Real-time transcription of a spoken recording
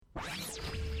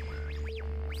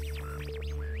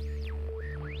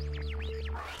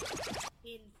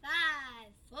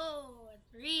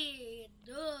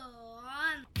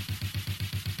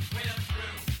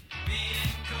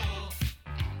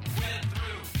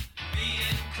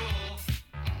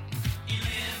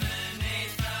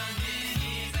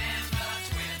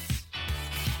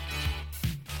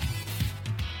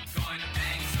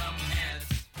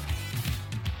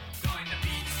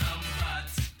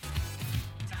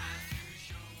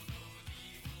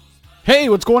Hey,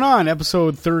 what's going on?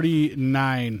 Episode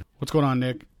 39. What's going on,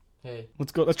 Nick? Hey.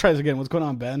 Let's try this again. What's going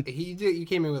on, Ben? You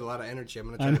came in with a lot of energy.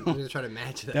 I'm gonna try to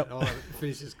match that. Yep.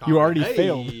 Finish this You already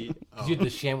failed. Did you have the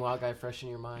ShamWow guy fresh in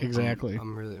your mind? Exactly.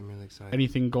 I'm really excited.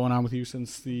 Anything going on with you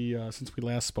since we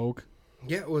last spoke?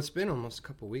 Yeah, well, it's been almost a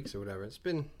couple weeks or whatever. It's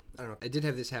been, I don't know. I did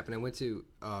have this happen. I went to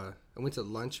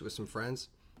lunch with some friends,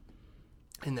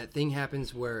 and that thing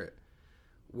happens where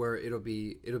it'll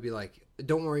be like,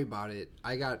 don't worry about it.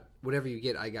 I got whatever you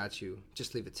get. I got you.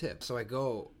 Just leave a tip. So I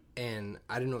go, and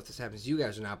I don't know if this happens to you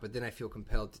guys or not, but then I feel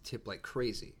compelled to tip like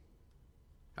crazy.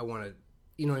 I want to,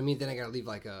 you know what I mean? Then I got to leave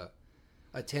like a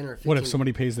 10 or 15. What if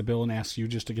somebody pays the bill and asks you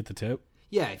just to get the tip?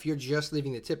 Yeah, if you're just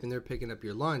leaving the tip and they're picking up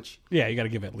your lunch. Yeah, you got to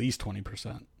give at least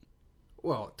 20%.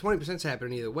 Well, 20%'s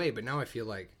happening either way, but now I feel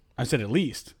like. I said at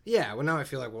least. Yeah, well now I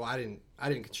feel like, well, I didn't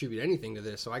contribute anything to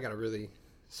this, so I got to really.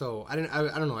 So I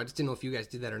don't know. I just didn't know if you guys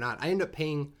did that or not. I ended up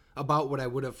paying about what I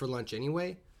would have for lunch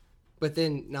anyway. But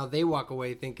then now they walk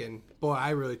away thinking, boy,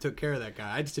 I really took care of that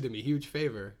guy. I just did him a huge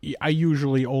favor. I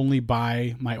usually only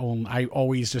buy my own. I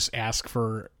always just ask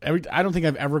for. I don't think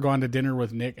I've ever gone to dinner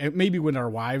with Nick. Maybe with our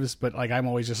wives, but like I'm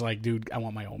always just like, dude, I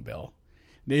want my own bill.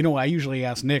 You know, I usually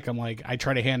ask Nick. I'm like, I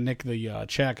try to hand Nick the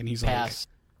check, and he's Pass.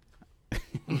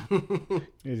 like,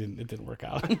 it didn't work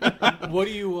out. What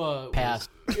do you pass?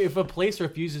 If a place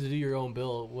refuses to do your own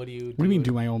bill, what do you do? What do you mean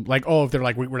do my own? Like, oh, if they're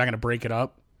like, we're not going to break it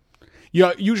up.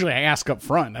 Yeah, usually I ask up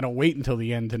front. I don't wait until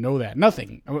the end to know that.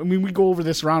 Nothing. I mean, we go over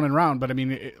this round and round, but I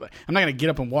mean, I'm not going to get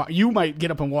up and walk. You might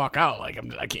get up and walk out. Like,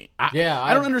 I can't.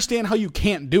 I don't understand how you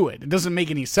can't do it. It doesn't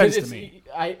make any sense to me.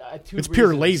 It's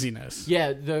pure laziness.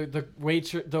 Yeah, the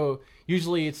waitress.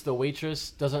 Usually it's the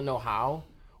waitress doesn't know how,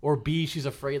 or B, she's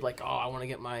afraid. Like, oh, I want to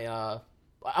get my.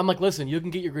 I'm like, listen, you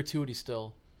can get your gratuity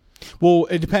still. Well,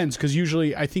 it depends because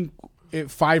usually I think at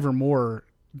 5 or more.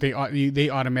 They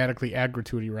automatically add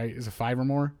gratuity, right? Is it 5 or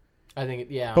more? I think,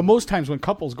 yeah. But most times when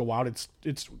couples go out, it's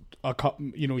a couple.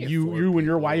 You know, you and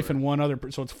your wife and one other.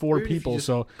 So it's 4 people.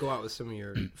 So go out with some of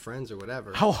your friends or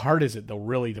whatever. How hard is it though,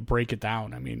 really, to break it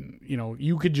down? I mean, you know,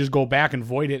 you could just go back and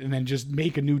void it, and then just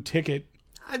make a new ticket.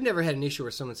 I've never had an issue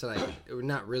where someone said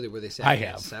not really where they say I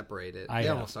have separate it. They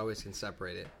almost always can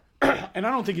separate it. And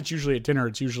I don't think it's usually at dinner.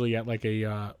 It's usually at like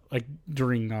a like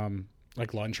during.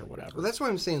 Like lunch or whatever. Well, that's why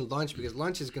I'm saying lunch, because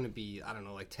lunch is going to be, I don't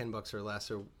know, like $10 or less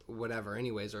or whatever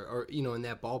anyways, or you know, in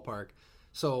that ballpark.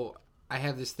 So I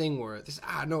have this thing where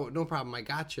no problem, I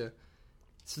gotcha.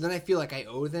 So then I feel like I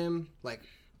owe them, like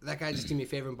that guy just did me a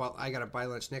favor and I got to buy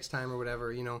lunch next time or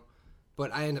whatever, you know.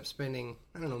 But I end up spending,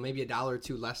 I don't know, maybe $1 or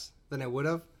 $2 less than I would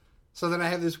have. So then I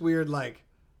have this weird thing.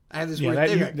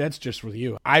 That's just with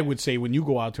you. I would say when you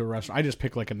go out to a restaurant, I just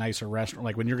pick like a nicer restaurant.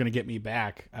 Like when you're going to get me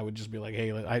back, I would just be like,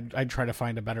 hey, I'd try to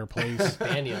find a better place.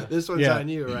 This one's on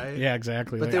you, right? Yeah,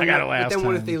 exactly. But like, then, I got it last time.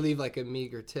 What if they leave like a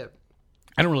meager tip?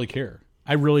 I don't really care.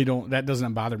 I really don't. That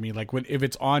doesn't bother me. Like if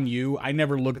it's on you, I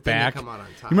never look back. They come out on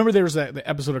top. You remember there was the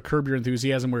episode of Curb Your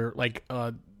Enthusiasm where like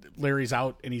Larry's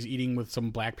out and he's eating with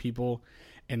some black people,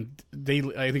 and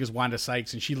I think it's Wanda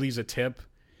Sykes, and she leaves a tip.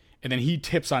 And then he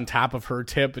tips on top of her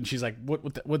tip, and she's like,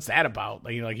 "What's that about?"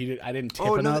 Like, I didn't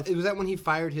tip enough. Was that when he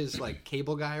fired his like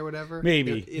cable guy or whatever?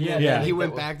 Maybe. Yeah. He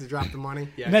went back to drop the money.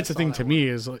 Yeah, and that's the thing to me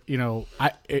is, you know,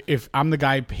 if I'm the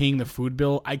guy paying the food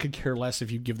bill, I could care less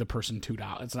if you give the person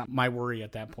 $2. It's not my worry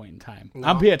at that point in time. No.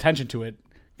 I'll pay attention to it.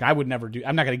 I would never do.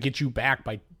 I'm not going to get you back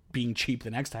by being cheap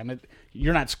the next time.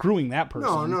 You're not screwing that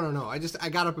person. No. I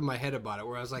got up in my head about it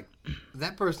where I was like,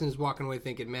 that person is walking away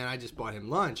thinking, man, I just bought him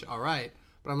lunch. All right.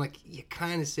 But I'm like, you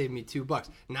kind of saved me $2.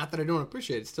 Not that I don't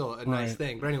appreciate it. It's still a nice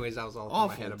thing. But anyways, I was all in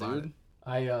my head about it.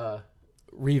 I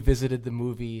revisited the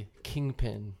movie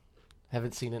Kingpin.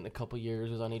 Haven't seen it in a couple years.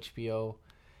 It was on HBO.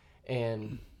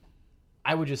 And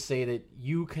I would just say that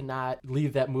you cannot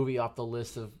leave that movie off the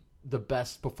list of the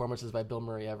best performances by Bill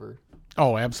Murray ever.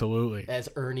 Oh, absolutely. As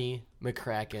Ernie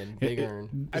McCracken, Big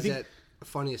Ern. Is that the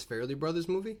funniest Farrelly Brothers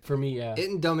movie? For me, yeah.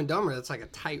 It and Dumb and Dumber, that's like a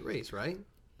tight race, right?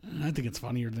 I think it's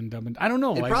funnier than Dumb and... I don't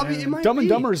know. It might Dumb and be.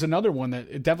 Dumber is another one that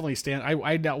it definitely stands... I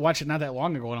watched it not that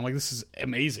long ago, and I'm like, this is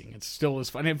amazing. It's still as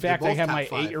fun. In fact, I have my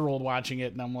 8-year-old watching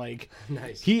it, and I'm like...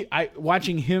 Nice.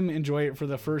 Watching him enjoy it for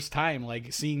the first time,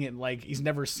 like, seeing it, like, he's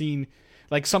never seen...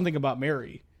 Like, Something About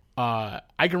Mary. I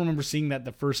can remember seeing that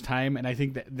the first time, and I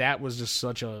think that was just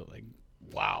such a, like...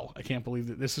 Wow, I can't believe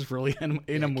that this is really in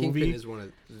a movie. Kingpin is one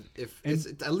of, it's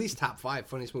at least top 5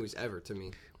 funniest movies ever to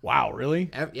me. Wow, really?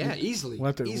 Yeah, easily.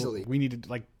 Easily. We need to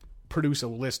like produce a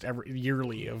list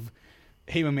yearly of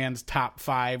hey, my man's top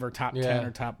 5 or top 10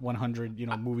 or top 100,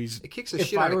 movies. It kicks the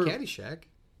shit out of Caddyshack.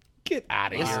 Get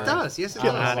out of here. Yes, it does. Yes, it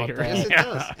Get does. out of here. Yes, it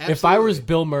does. Absolutely. If I was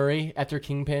Bill Murray after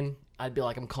Kingpin, I'd be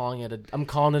like, I'm calling it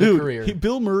a career.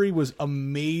 Bill Murray was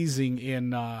amazing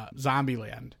in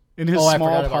Zombieland. In his I small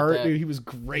forgot about part, that. dude, he was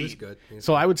great. He was good.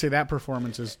 So I would say that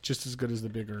performance is just as good as the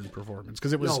Big Earn performance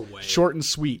because it was No way. short and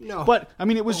sweet. No. But I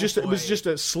mean, it was No just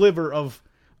a sliver of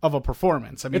a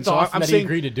performance. I mean, It's so awesome I'm that he saying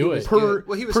agreed to do it. per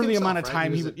Well, he was per the himself, amount of right?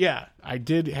 time He was yeah, I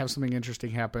did have something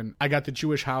interesting happen. I got the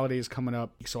Jewish holidays coming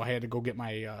up, so I had to go get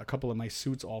my a couple of my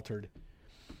suits altered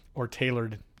or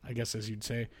tailored, I guess as you'd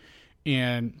say.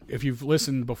 And if you've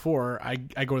listened before, I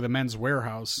go to the Men's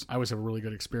Warehouse. I always have a really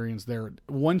good experience there.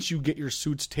 Once you get your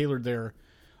suits tailored there,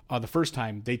 the first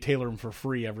time, they tailor them for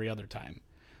free every other time.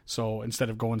 So instead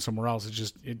of going somewhere else,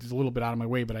 it's a little bit out of my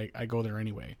way, but I go there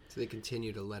anyway. So they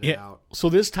continue to let it out. So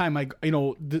this time,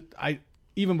 I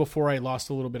even before I lost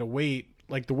a little bit of weight,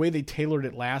 like the way they tailored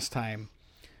it last time,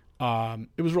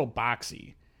 it was real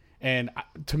boxy. And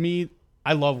to me,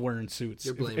 I love wearing suits.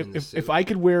 You're blaming the suit. If I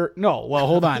could wear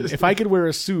hold on. If I could wear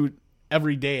a suit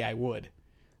every day, I would.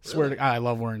 Swear to God, I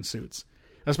love wearing suits,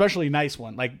 especially nice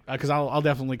one. Like because I'll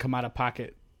definitely come out of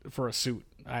pocket for a suit.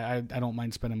 I don't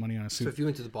mind spending money on a suit. So if you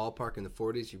went to the ballpark in the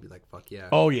 40s, you'd be like, "Fuck yeah!"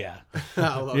 Oh yeah,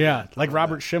 I love yeah, that. like I love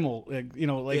Robert that. Schimmel,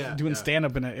 doing Yeah. stand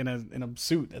up in a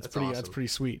suit. That's pretty. awesome. That's pretty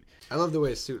sweet. I love the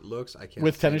way a suit looks. I can't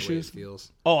With stand tennis the way shoes? It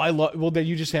feels. Oh, I love. Well, then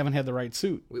you just haven't had the right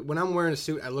suit. When I'm wearing a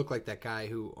suit, I look like that guy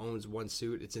who owns one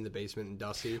suit. It's in the basement and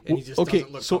dusty, and he just okay,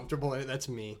 doesn't look so- comfortable in it. That's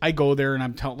me. I go there and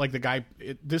I'm telling like the guy.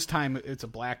 This time it's a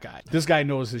black guy. This guy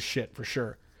knows his shit for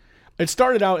sure. It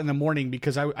started out in the morning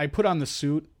because I put on the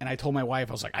suit and I told my wife,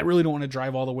 I was like, I really don't want to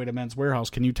drive all the way to Men's Warehouse.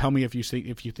 Can you tell me if you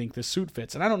think this suit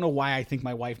fits? And I don't know why I think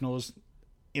my wife knows,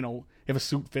 if a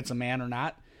suit fits a man or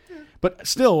not. But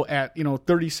still, at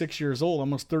 36 years old,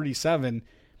 almost 37,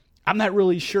 I'm not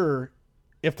really sure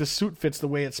if the suit fits the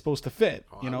way it's supposed to fit.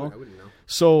 I wouldn't know.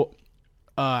 So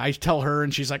I tell her,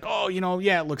 and she's like, "Oh,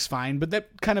 yeah, it looks fine." But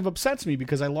that kind of upsets me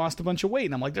because I lost a bunch of weight,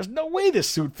 and I'm like, "There's no way this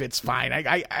suit fits fine.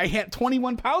 I had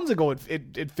 21 pounds ago.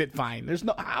 It fit fine.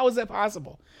 How is that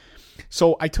possible?"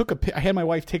 So I had my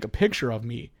wife take a picture of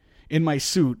me in my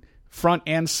suit, front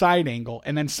and side angle,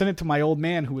 and then sent it to my old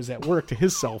man who was at work to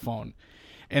his cell phone.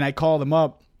 And I called him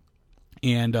up,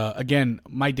 and again,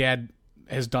 my dad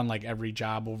has done like every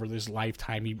job over his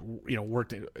lifetime. He,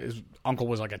 worked. His uncle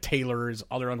was like a tailor. His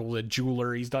other uncle was a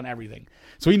jeweler. He's done everything,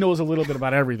 so he knows a little bit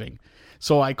about everything.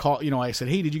 So I I said,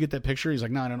 "Hey, did you get that picture?" He's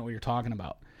like, "No, I don't know what you're talking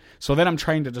about." So then I'm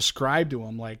trying to describe to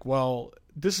him, like, "Well,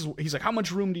 he's like, how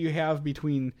much room do you have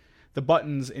between the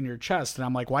buttons in your chest?" And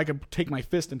I'm like, "Well, I could take my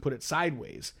fist and put it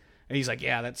sideways." And he's like,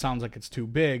 "Yeah, that sounds like it's too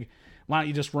big. Why don't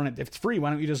you just run it? If it's free, why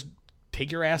don't you just take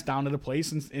your ass down to the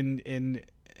place and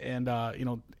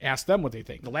ask them what they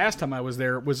think." The last time I was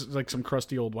there was like some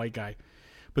crusty old white guy,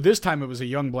 but this time it was a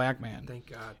young black man. Thank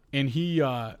God. And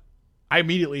I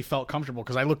immediately felt comfortable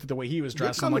because I looked at the way he was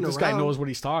dressed. I'm like, this guy knows what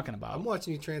he's talking about. I'm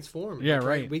watching you transform. Yeah, like,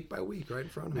 right. Week by week, right in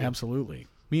front of me. Absolutely.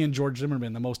 Me and George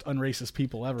Zimmerman, the most unracist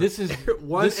people ever. This is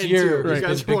One this and year two. has You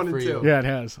guys been are big 1 and for you. 2. Yeah, it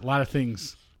has a lot of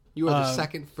things. You are the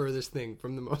second furthest thing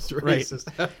from the most Right.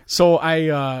 racist. So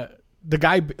the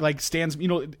guy like stands,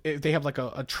 they have like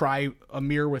a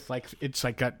mirror with like, it's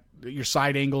like got your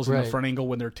side angles and Right. the front angle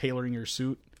when they're tailoring your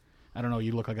suit. I don't know.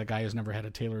 You look like a guy who's never had a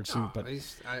tailored suit, but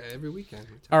Every weekend.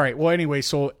 all right. Well, anyway,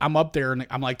 so I'm up there and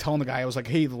I'm like telling the guy, I was like,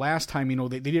 "Hey, the last time,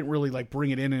 they didn't really like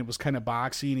bring it in and it was kind of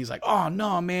boxy." And he's like, "Oh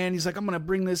no, man." He's like, "I'm gonna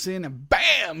bring this in," and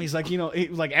bam. He's like, it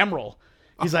was like Emerald.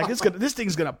 He's like, this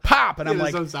thing's gonna pop. And I'm Yeah,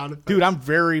 like, there's some sound effects. dude, I'm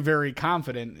very, very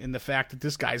confident in the fact that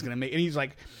this guy's gonna make. And he's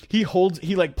like, he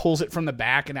pulls it from the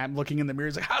back, and I'm looking in the mirror.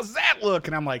 He's like, "How's that look?"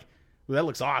 And I'm like, "Well, that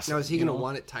looks awesome." Now, is he going to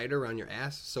want it tighter around your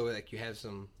ass so like you have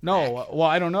some... No, back? well,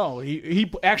 I don't know.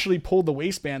 He actually pulled the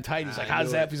waistband tight. He's like, I "How's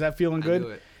knew that? it. Is that feeling I good?" knew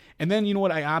it. And then you know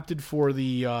what? I opted for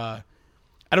the. I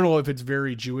don't know if it's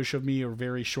very Jewish of me or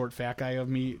very short fat guy of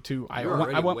me to.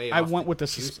 I went with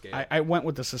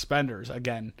the suspenders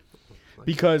again,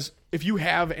 because if you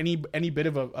have any bit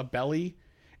of a belly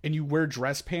and you wear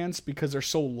dress pants because they're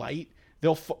so light,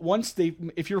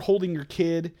 if you're holding your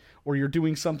kid or you're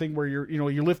doing something where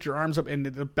you lift your arms up and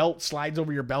the belt slides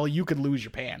over your belly, you could lose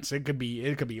your pants. It could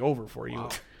be over for you. Wow.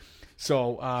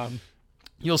 So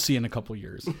you'll see in a couple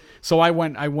years. So I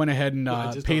went ahead and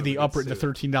paid the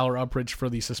 $13 upridge for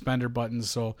the suspender buttons.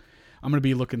 So I'm gonna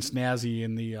be looking snazzy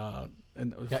in the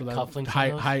for the cufflinks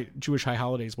high Jewish high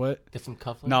holidays. What? Get some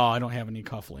cufflinks? No, I don't have any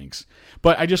cufflinks.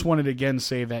 But I just wanted to again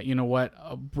say that,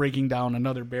 breaking down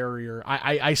another barrier.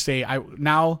 I say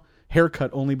now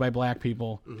haircut only by black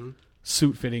people,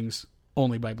 suit fittings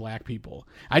only by black people.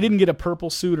 I didn't get a purple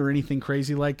suit or anything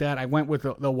crazy like that. I went with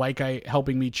the white guy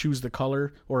helping me choose the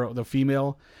color, or the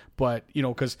female. But,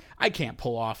 because I can't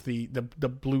pull off the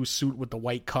blue suit with the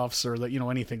white cuffs or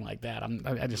anything like that.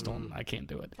 I just don't. I can't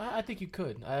do it. I think you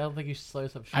could. I don't think you should slice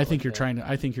yourself short. I think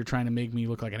you're trying to make me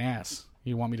look like an ass.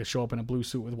 You want me to show up in a blue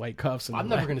suit with white cuffs? And I'm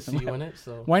never going to see you in it.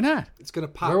 So why not? It's going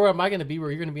to pop. Where am I going to be? Where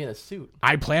you're going to be in a suit?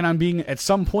 I plan on at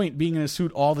some point being in a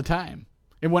suit all the time.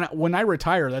 And when I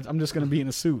retire, I'm just going to be in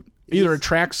a suit, either a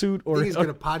tracksuit or. He's going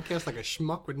to podcast like a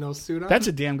schmuck with no suit on. That's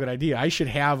a damn good idea. We should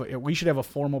have a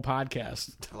formal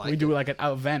podcast. We do like an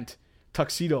event,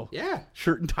 tuxedo,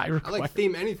 shirt and tie required. I like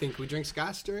theme anything. Can we drink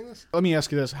scotch during this? Let me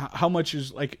ask you this: how much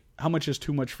is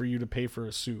too much for you to pay for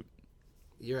a suit?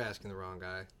 You're asking the wrong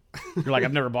guy. You're like,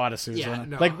 I've never bought a suit. Yeah, so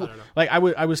no, like, I don't know. Like I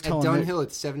was telling at Dunhill,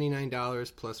 it's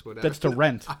 $79 plus whatever. That's to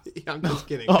rent. I'm just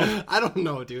kidding. Oh. I don't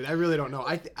know, dude. I really don't know.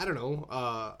 I don't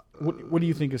know. What do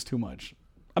you think is too much?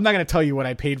 I'm not going to tell you what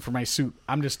I paid for my suit.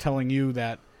 I'm just telling you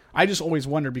that I just always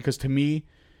wonder, because to me,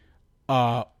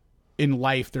 in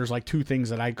life, there's like two things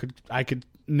that I could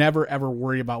never ever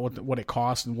worry about what it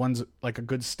costs, and one's like a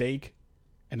good steak,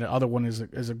 and the other one is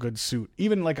a good suit.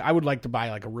 Even like I would like to buy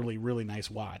like a really really nice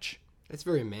watch. It's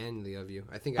very manly of you.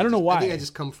 I don't know why. I think I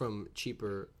just come from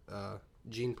cheaper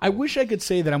gene pool. I wish I could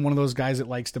say that I'm one of those guys that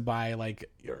likes to buy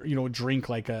drink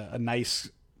like a nice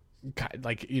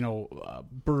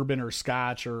bourbon or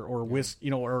scotch or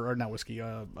whiskey, or not whiskey,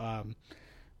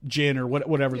 gin or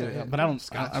whatever. Yeah, but I don't.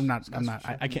 Scotch. I'm not.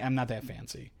 I can't. I'm not that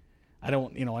fancy. I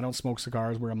don't. I don't smoke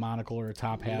cigars, wear a monocle or a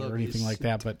top hat or anything like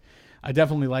that. But I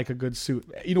definitely like a good suit.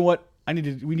 You know what?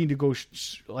 We need to go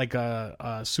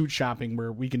suit shopping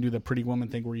where we can do the Pretty Woman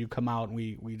thing, where you come out and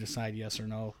we decide yes or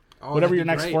no. Oh, whatever your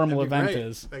next great. formal That'd be event great.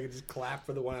 is. I can just clap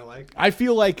for the one I like. I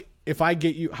feel like if I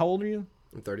get you, how old are you?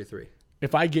 I'm 33.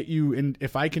 If I get you and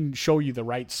if I can show you the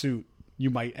right suit, you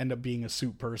might end up being a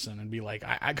suit person and be like,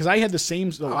 because I had the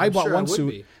same. I bought one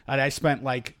suit and I spent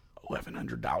like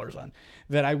 $1,100 on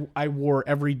that. I wore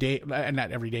every day,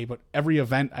 not every day, but every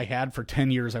event I had for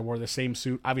 10 years. I wore the same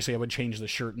suit. Obviously, I would change the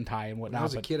shirt and tie and whatnot. When I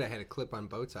was a kid, I had a clip-on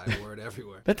bow tie. I wore it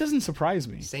everywhere. That doesn't surprise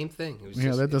me. Same thing. It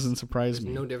was that doesn't surprise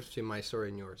me. No difference between my story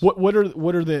and yours. What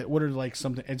are like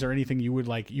something? Is there anything you would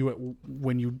like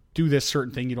when you do this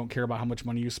certain thing? You don't care about how much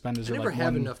money you spend. Is I there never like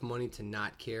have enough money to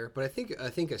not care, but I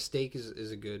think a steak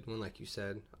is a good one, like you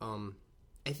said.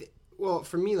 Well,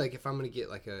 for me, like if I'm gonna get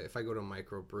if I go to a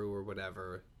microbrew or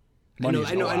whatever. I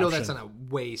know that's on a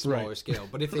way smaller scale,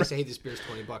 but if they say, hey, this beer's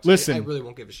 $20, listen, I really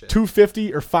won't give a shit.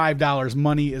 $2.50 or $5,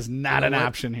 money is not an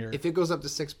option here. If it goes up to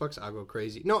 $6, I'll go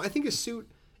crazy. No, I think a suit,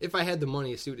 if I had the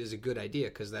money, a suit is a good idea,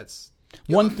 because that's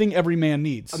one thing every man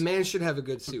needs. A man should have a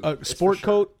good suit. A sport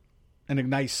coat and a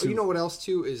nice suit. You know what else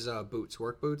too is boots,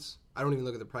 work boots. I don't even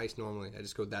look at the price normally. I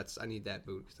just go, I need that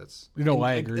boot, because that's.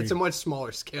 I agree. It's a much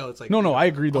smaller scale. It's like no, I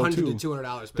agree though too. $100 to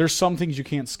 $200. There's some things you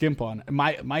can't skimp on.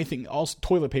 My thing, also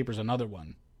toilet paper is another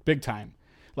one. Big time.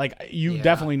 Like you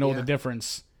definitely know the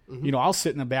difference. Mm-hmm. I'll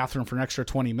sit in the bathroom for an extra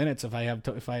 20 minutes if I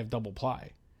have double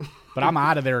ply. But I'm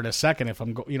out of there in a second if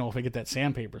if I get that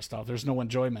sandpaper stuff. There's no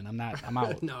enjoyment. I'm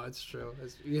out. No, it's true.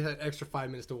 You had extra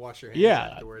 5 minutes to wash your hands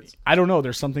afterwards. I don't know.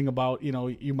 There's something about,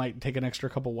 you might take an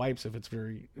extra couple wipes if it's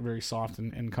very, very soft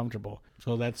and comfortable.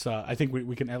 So that's I think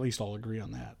we can at least all agree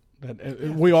on that.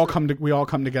 We all come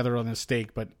together on this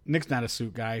steak, but Nick's not a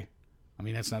suit guy. I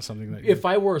mean, that's not something that. If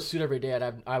I wore a suit every day,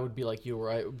 I would be like you,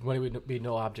 where money would be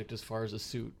no object as far as a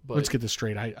suit. But let's get this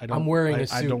straight. I'm wearing a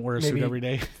suit. I don't wear a suit every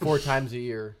day. 4 times a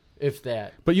year, if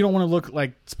that. But you don't want to look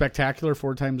like spectacular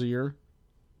 4 times a year.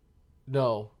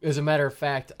 No, as a matter of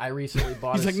fact, I recently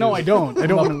bought. He's a like, suit. no, I don't.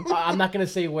 I'm not going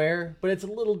to say where, but it's a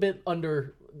little bit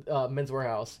under Men's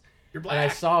Warehouse. You're black. And I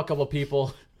saw a couple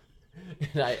people,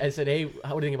 and I said, "Hey,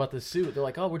 how do you think about this suit?" They're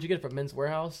like, "Oh, where'd you get it from? Men's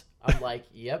Warehouse?" I'm like,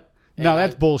 "Yep." And no,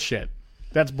 that's bullshit.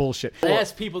 That's bullshit. I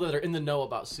ask people that are in the know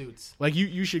about suits. Like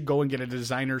you should go and get a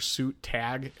designer suit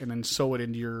tag and then sew it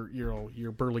into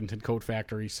your Burlington Coat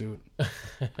Factory suit.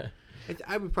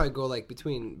 I would probably go like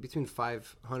between $500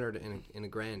 and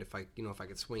 $1,000 if I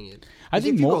could swing it. I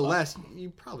think if you more, go less,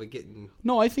 you probably getting.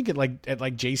 No, I think at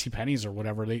JCPenney's or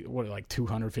whatever they like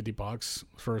 $250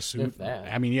 for a suit. If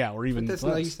that. I mean, yeah, or even that's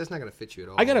less. That's not going to fit you at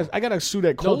all. I got a suit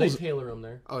at Kohl's. No, they tailor them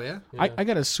there. Oh yeah. I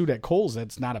got a suit at Kohl's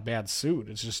that's not a bad suit.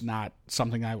 It's just not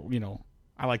something I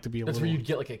like to be. That's where you'd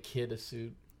get like a kid a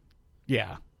suit.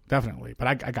 Yeah, definitely. But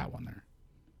I got one there.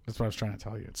 That's what I was trying to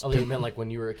tell you. You meant like when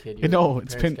you were a kid.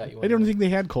 It's been. I don't think they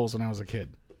had Kohl's when I was a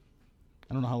kid.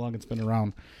 I don't know how long it's been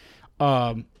around.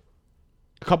 A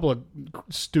couple of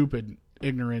stupid,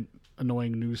 ignorant,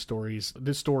 annoying news stories.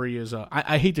 This story is.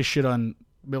 I hate to shit on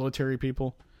military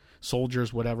people,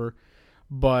 soldiers, whatever,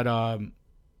 But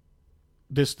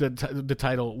the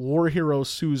title, War Hero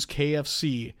Sues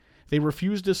KFC. They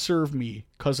refuse to serve me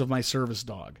because of my service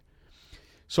dog.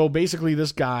 So basically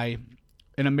this guy,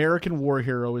 an American war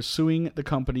hero, is suing the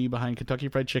company behind Kentucky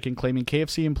Fried Chicken, claiming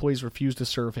KFC employees refused to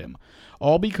serve him.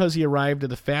 All because he arrived at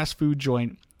the fast food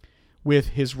joint with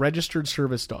his registered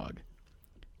service dog.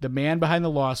 The man behind the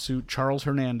lawsuit, Charles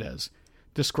Hernandez,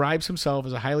 describes himself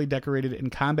as a highly decorated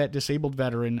and combat disabled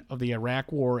veteran of the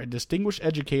Iraq War, a distinguished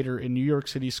educator in New York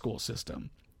City school system.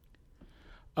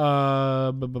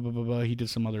 He did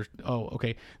some other... Oh,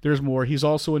 okay. There's more. He's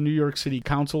also a New York City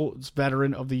Council's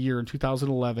Veteran of the Year in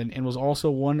 2011 and was also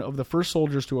one of the first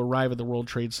soldiers to arrive at the World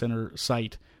Trade Center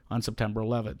site on September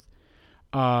 11th.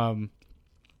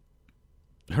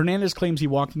 Hernandez claims he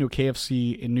walked into a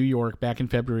KFC in New York back in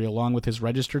February along with his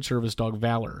registered service dog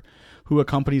Valor, who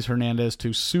accompanies Hernandez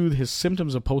to soothe his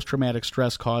symptoms of post-traumatic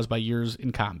stress caused by years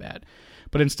in combat.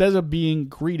 But instead of being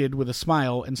greeted with a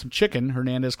smile and some chicken,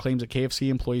 Hernandez claims that KFC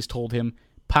employees told him,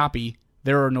 "Poppy,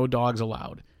 there are no dogs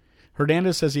allowed."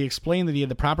 Hernandez says he explained that he had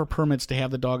the proper permits to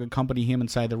have the dog accompany him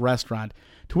inside the restaurant,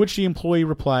 to which the employee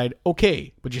replied,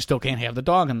 "Okay, but you still can't have the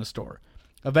dog in the store."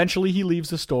 Eventually, he leaves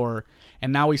the store,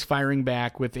 and now he's firing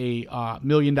back with a $1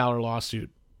 million lawsuit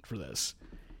for this.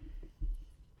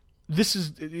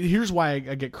 Here's why I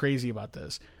get crazy about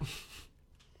this.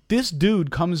 This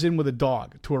dude comes in with a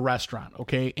dog to a restaurant,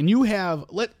 okay? And you have,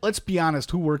 let's be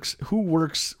honest, who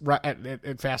works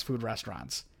at fast food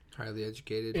restaurants? Highly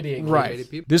educated. Right.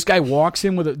 People. This guy walks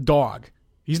in with a dog.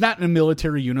 He's not in a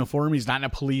military uniform. He's not in a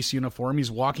police uniform.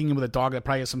 He's walking in with a dog that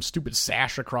probably has some stupid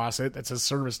sash across it that's a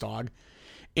service dog.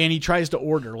 And he tries to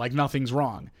order like nothing's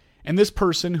wrong. And this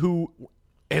person who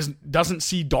doesn't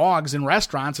see dogs in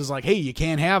restaurants is like, "Hey, you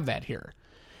can't have that here."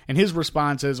 And his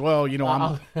response is, "Well,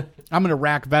 I'm an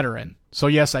Iraq veteran, so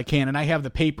yes, I can, and I have the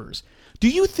papers." Do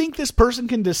you think this person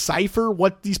can decipher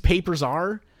what these papers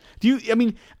are?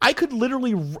 I could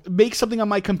literally make something on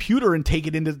my computer and take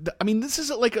it into... this is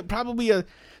probably a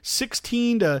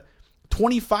 16 to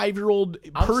 25-year-old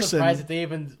person. I'm surprised that they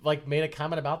even made a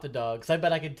comment about the dogs. I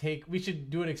bet we should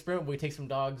do an experiment where we take some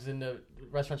dogs into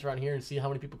restaurants around here and see how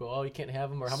many people go, "Oh, you can't have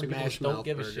them," or how many people don't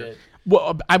give a shit.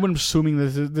 Well, I'm assuming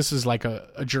that this is like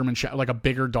a German like a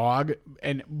bigger dog,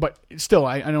 but still,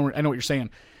 I know what you're saying.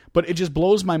 But it just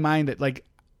blows my mind that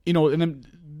and then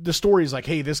the story is like,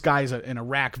 "Hey, this guy's an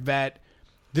Iraq vet.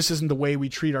 This isn't the way we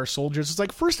treat our soldiers." It's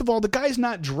like, first of all, the guy's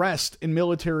not dressed in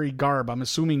military garb. I'm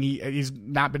assuming he's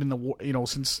not been in the war,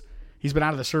 since he's been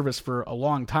out of the service for a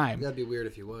long time. That'd be weird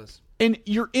if he was. And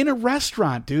you're in a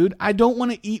restaurant, dude. I don't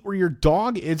want to eat where your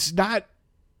dog... It's not...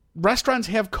 Restaurants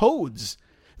have codes.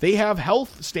 They have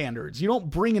health standards. You don't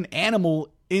bring an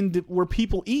animal into where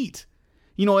people eat.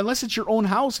 Unless it's your own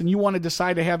house and you want to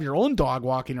decide to have your own dog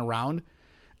walking around.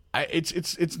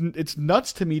 It's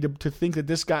nuts to me to think that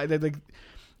this guy...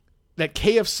 That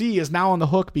KFC is now on the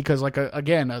hook because,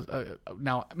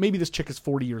 now maybe this chick is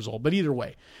 40 years old, but either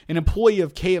way, an employee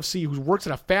of KFC who works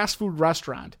at a fast food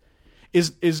restaurant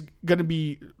is going to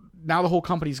be, now the whole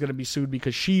company is going to be sued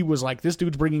because she was like, "This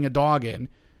dude's bringing a dog in."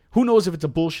 Who knows if it's a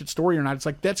bullshit story or not? It's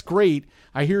like, that's great.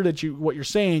 I hear what you're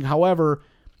saying. However,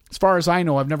 as far as I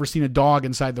know, I've never seen a dog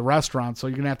inside the restaurant, so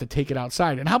you're going to have to take it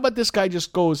outside. And how about this guy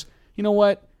just goes, "You know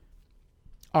what?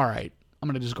 All right, I'm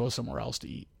going to just go somewhere else to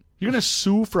eat." You're going to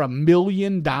sue for $1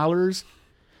 million?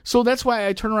 So that's why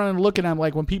I turn around and look, and I'm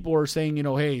like, when people are saying,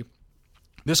 "Hey,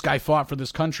 this guy fought for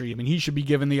this country. He should be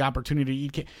given the opportunity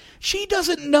to eat." She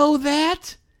doesn't know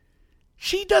that.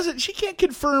 She can't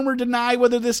confirm or deny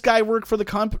whether this guy worked for the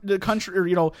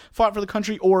country or, fought for the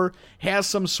country or has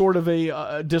some sort of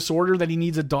a disorder that he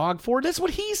needs a dog for. That's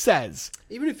what he says.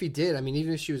 Even if he did,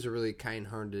 even if she was a really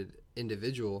kind-hearted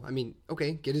individual,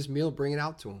 okay, get his meal, bring it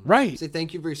out to him. Right. Say,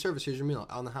 "Thank you for your service. Here's your meal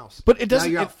out in the house." But it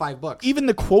doesn't... Now you're out $5. Even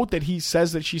the quote that he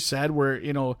says that she said where,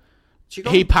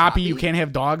 "Hey, Poppy, you can't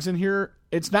have dogs in here."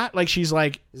 It's not like she's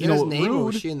like, is that his name, rude. Or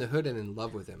was she in the hood and in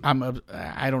love with him?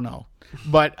 I don't know.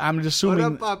 But I'm just assuming...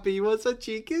 What up, Poppy? You want some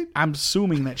chicken? I'm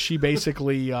assuming that she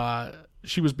basically...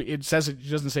 she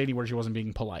doesn't say anywhere she wasn't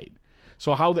being polite.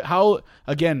 So how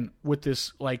again, with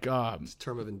this, it's a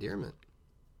term of endearment.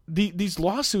 These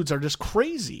lawsuits are just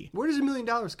crazy. Where does $1 million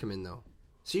come in, though?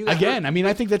 So again,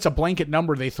 I think that's a blanket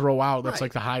number they throw out. That's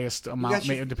the highest amount.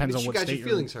 It depends on what state you're in. You got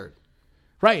your feelings hurt.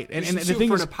 Right. And the thing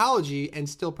for is, an apology and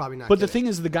still probably not. But the thing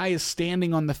is, the guy is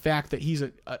standing on the fact that he's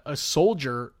a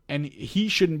soldier and he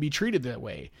shouldn't be treated that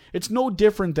way. It's no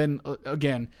different than,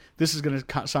 again, this is going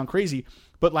to sound crazy,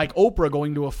 but like Oprah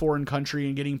going to a foreign country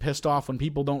and getting pissed off when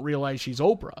people don't realize she's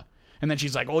Oprah. And then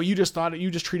she's like, "Oh, you just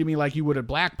treated me like you would a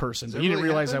black person. But you didn't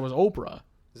realize I was Oprah."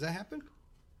 Does that happen?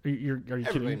 Are you Everybody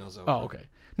kidding me? knows Oprah. Oh, okay.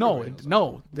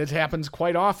 No, that happens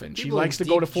quite often. She likes to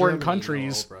go to foreign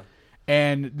countries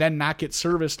and then not get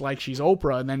serviced like she's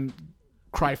Oprah and then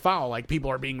cry foul like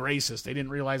people are being racist. They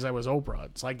didn't realize I was Oprah.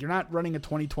 It's like you're not running a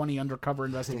 2020 undercover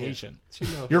investigation.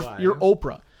 You're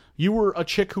Oprah. You were a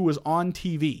chick who was on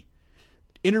TV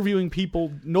interviewing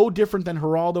people no different than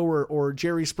Geraldo or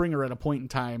Jerry Springer at a point in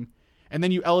time. And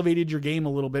then you elevated your game a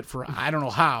little bit for I don't know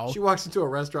how. She walks into a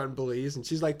restaurant in Belize and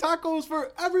she's like, tacos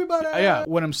for everybody. Yeah,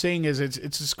 what I'm saying is it's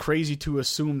just crazy to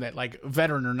assume that, like,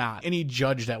 veteran or not, any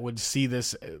judge that would see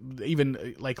this,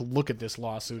 even like look at this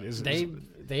lawsuit is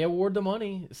they award the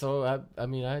money. So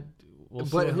we'll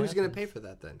see but what who's going to happens. pay for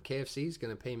that then? KFC's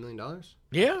going to pay $1 million?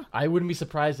 Yeah. I wouldn't be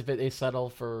surprised if they settle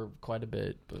for quite a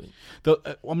bit. But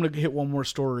I'm going to hit one more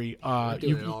story. You're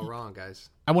doing it all wrong, guys.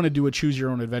 I want to do a choose your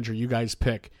own adventure. You guys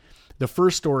pick. The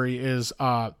first story is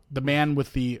the man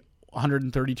with the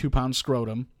 132-pound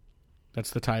scrotum. That's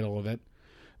the title of it.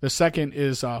 The second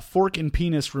is fork and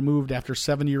penis removed after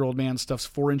 70-year-old man stuffs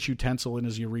 4-inch utensil in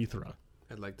his urethra.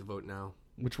 I'd like to vote now.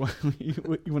 Which one? you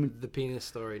want The penis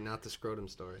story, not the scrotum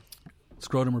story.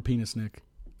 scrotum or penis, Nick?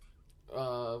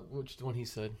 Which one he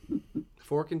said?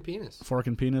 Fork and penis. Fork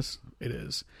and penis? It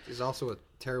is. Is also a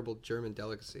terrible German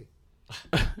delicacy.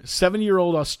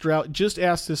 70-year-old just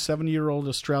asked this 70-year-old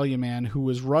Australian man who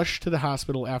was rushed to the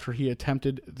hospital after he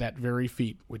attempted that very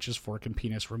feat, which is fork and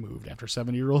penis removed, after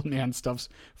 70-year-old man stuffs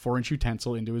 4-inch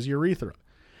utensil into his urethra.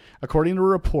 According to a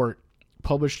report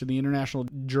published in the International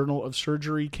Journal of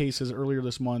Surgery Cases earlier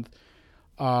this month,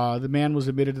 the man was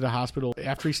admitted to the hospital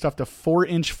after he stuffed a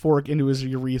 4-inch fork into his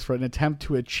urethra in an attempt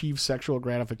to achieve sexual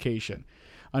gratification.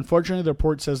 Unfortunately, the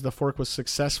report says the fork was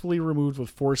successfully removed with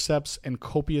forceps and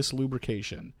copious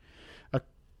lubrication.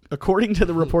 According to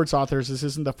the report's authors, this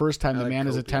isn't the first time the man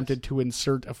has attempted to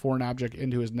insert a foreign object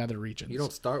into his nether regions. You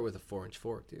don't start with a 4-inch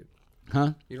fork, dude.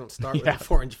 Huh? You don't start with a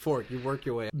 4-inch fork. You work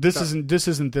your way up. This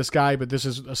isn't this guy, but this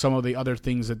is some of the other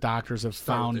things that doctors have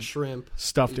found the shrimp,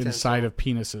 stuffed utensil. inside of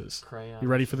penises. Crayon. You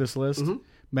ready for this list? Mm-hmm.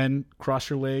 Men, cross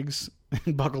your legs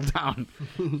and buckle down.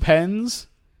 Pens,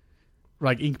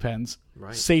 like ink pens,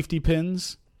 right. Safety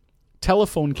pins,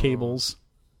 telephone cables.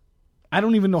 I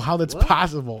don't even know how that's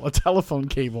possible. A telephone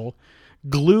cable,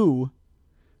 glue,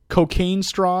 cocaine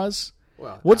straws.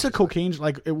 Well, what's a cocaine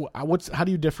like? How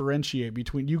do you differentiate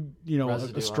between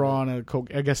a straw and a coke?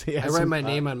 I guess I write my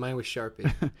name on mine with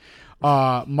Sharpie.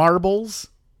 Marbles.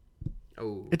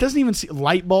 Oh, It doesn't even see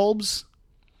light bulbs,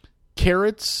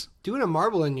 carrots. doing a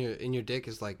marble in your dick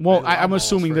is like. Well, I'm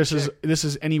assuming this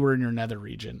is anywhere in your nether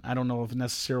region. I don't know if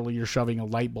necessarily you're shoving a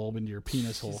light bulb into your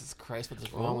penis hole. Jesus Christ, what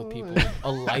is wrong with people?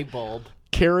 A light bulb.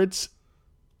 Carrots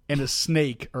and a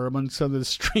snake are among some of the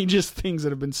strangest things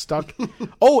that have been stuck.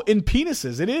 Oh, in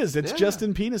penises. It is. It's just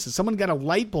in penises. Someone got a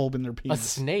light bulb in their A penis.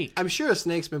 snake. I'm sure a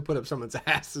snake's been put up someone's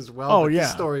ass as well. Oh, but yeah.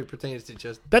 This story pertains to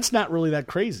just That's not really that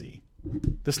crazy.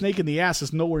 The snake in the ass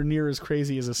is nowhere near as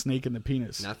crazy as a snake in the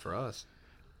penis. not for us.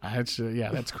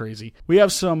 That's crazy. We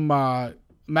have some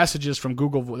messages from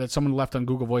Google that someone left on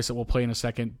Google Voice that we'll play in a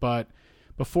second. But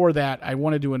before that, I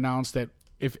wanted to announce that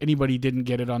if anybody didn't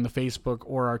get it on the Facebook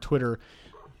or our Twitter,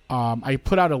 I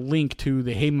put out a link to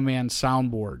the Hey My Man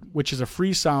soundboard, which is a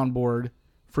free soundboard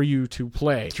for you to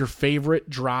play. It's your favorite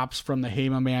drops from the Hey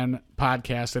My Man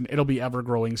podcast, and it'll be ever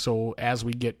growing. So as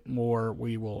we get more,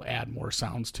 we will add more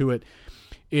sounds to it.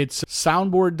 It's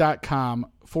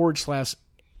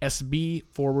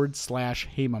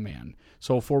soundboard.com/SB/Hey My Man.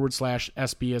 So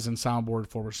 /SB as in soundboard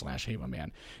 /Hey My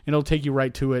Man. And it'll take you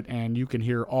right to it, and you can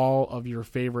hear all of your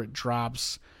favorite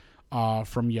drops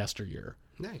from yesteryear.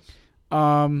 Nice.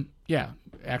 Yeah,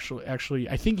 actually,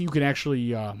 I think you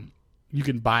can you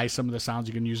can buy some of the sounds.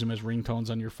 You can use them as ringtones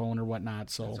on your phone or whatnot.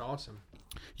 So That's awesome.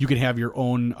 you can have your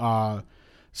own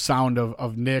sound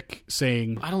of Nick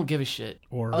saying, I don't give a shit.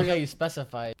 or I like how you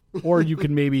specify. or you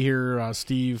can maybe hear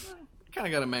Steve. Kind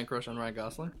of got a man crush on Ryan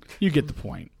Gosling. You get the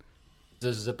point.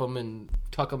 Just zip them and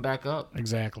tuck them back up.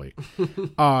 Exactly.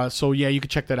 So yeah, you can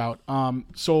check that out.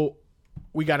 So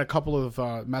we got a couple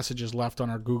of messages left on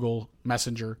our Google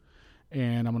Messenger,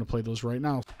 and I'm going to play those right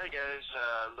now. Hey guys,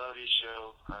 love your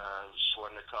show. Just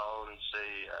wanted to call and say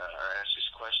or ask this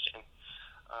question.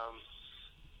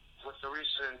 With the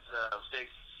recent big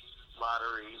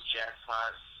lottery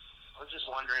jackpot, I was just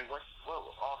wondering what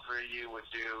offer you would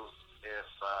do if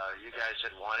you guys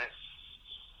had won it,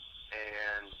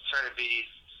 and try to be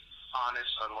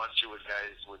honest on what you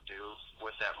guys would do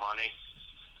with that money.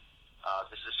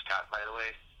 This is Scott, by the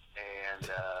way, and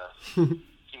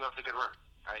keep up the good work.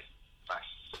 All right, bye.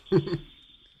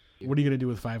 What are you going to do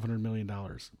with $500 million?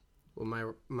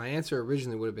 Well, my answer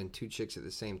originally would have been two chicks at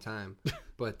the same time,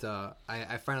 but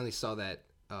I finally saw that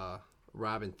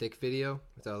Robin Thicke video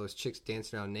with all those chicks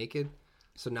dancing around naked.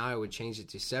 So now I would change it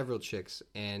to several chicks,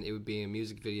 and it would be a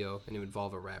music video, and it would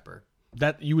involve a rapper.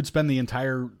 That you would spend the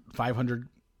entire $500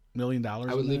 million? I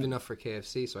would leave enough for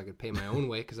KFC so I could pay my own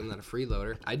way because I'm not a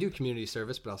freeloader. I do community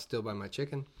service, but I'll still buy my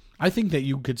chicken. I think that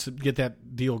you could get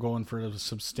that deal going for a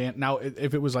substantial. Now,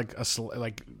 if it was like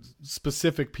like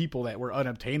specific people that were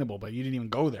unobtainable, but you didn't even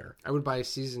go there, I would buy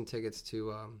season tickets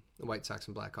to the White Sox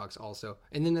and Blackhawks also,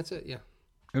 and then that's it. Yeah,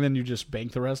 and then you just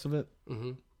bank the rest of it.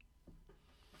 Mm-hmm.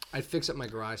 I'd fix up my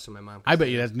garage so my mom could I bet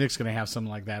you that Nick's going to have something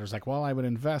like that. It's like, well, I would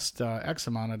invest X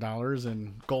amount of dollars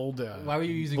in gold. Why were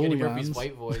you using Eddie Murphy's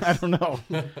white voice? I don't know.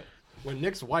 When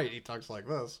Nick's white, he talks like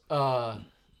this.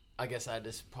 I guess I'd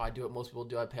just probably do what most people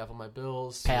do. I'd pay off all my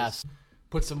bills. Pass.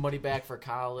 Put some money back for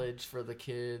college for the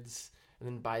kids. And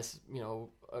then buy,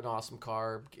 an awesome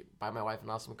car. Buy my wife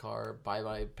an awesome car. Buy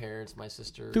my parents, my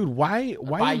sister. Dude, why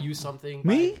buy you something?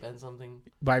 Me? Buy Ben something.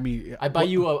 Buy me. I buy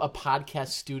you a podcast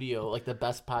studio, like the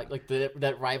best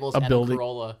that rivals Adam building.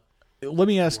 Carolla. Let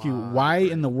me ask you, why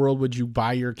in the world would you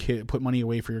buy your kid, put money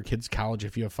away for your kid's college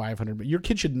if you have $500? Your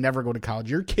kid should never go to college.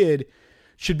 Your kid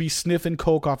should be sniffing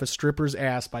coke off a stripper's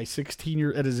ass by 16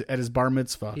 years at his bar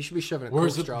mitzvah. He should be shoving a coke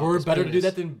straw. We're better to do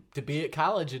that than to be at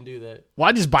college and do that.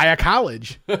 Why just buy a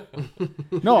college?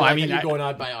 No, I mean, you're going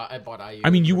on I bought IU.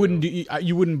 I mean, you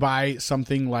wouldn't buy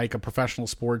something like a professional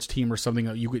sports team or something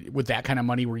that you could with that kind of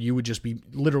money where you would just be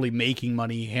literally making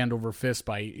money hand over fist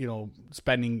by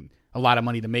spending a lot of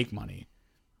money to make money.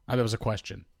 That was a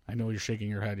question. I know you're shaking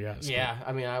your head. Yes. Yeah,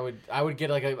 I mean, I would get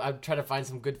I'd try to find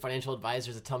some good financial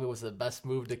advisors to tell me what's the best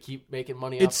move to keep making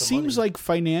money. It seems like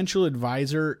financial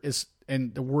advisor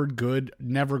and the word good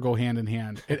never go hand in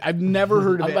hand. I've never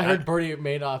heard of it. I heard Bernie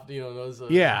Madoff, knows.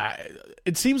 Yeah,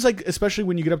 it seems like, especially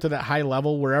when you get up to that high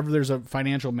level, wherever there's a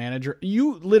financial manager,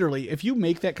 you literally, if you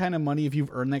make that kind of money, if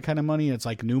you've earned that kind of money, it's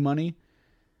like new money.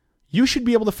 You should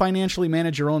be able to financially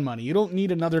manage your own money. You don't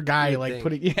need another guy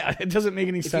putting. Yeah, it doesn't make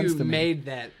any sense to me. If you made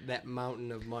that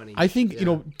mountain of money, I think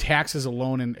taxes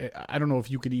alone, and I don't know if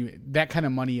you could even that kind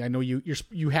of money. I know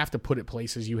you have to put it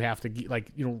places. You have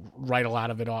to write a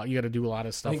lot of it off. You got to do a lot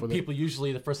of stuff with it. People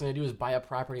usually the first thing they do is buy a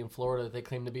property in Florida that they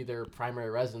claim to be their primary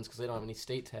residence because they don't have any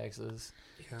state taxes.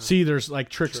 Yeah. See, there's like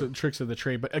tricks of the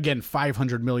trade, but again,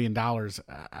 $500 million.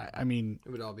 I mean,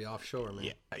 it would all be offshore, man.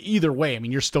 Yeah, either way, I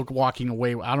mean, you're still walking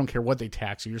away. I don't care what they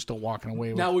tax you. You're still walking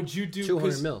away. Now, would you do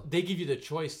 $200 million? They give you the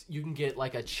choice. You can get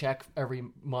like a check every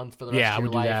month for the rest of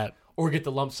your life. Yeah, I would do that. Or get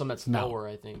the lump sum that's lower,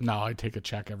 I think. No, I'd take a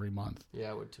check every month. Yeah,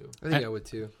 I would too. I think I would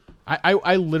too.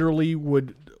 I literally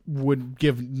would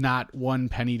give not one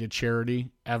penny to charity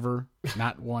ever.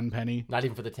 Not one penny. Not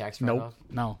even for the tax write-off?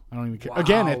 Nope. No, I don't even care. Wow,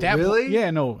 Again, at that really? point,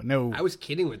 yeah, no. I was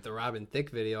kidding with the Robin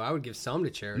Thicke video. I would give some to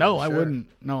charity. No, I wouldn't.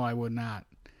 No, I would not.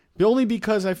 Only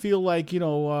because I feel like,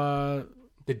 the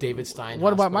David Stein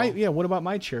What Hospital. about what about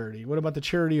my charity? What about the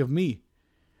charity of me?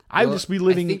 I would just be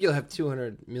living. I think you'll have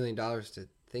 $200 million to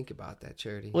think about that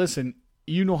charity. Listen,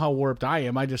 you know how warped I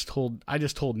am. I just told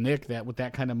Nick that with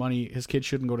that kind of money, his kid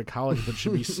shouldn't go to college, but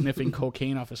should be sniffing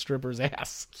cocaine off a stripper's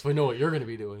ass. So we know what you're going to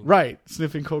be doing. Right,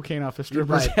 sniffing cocaine off a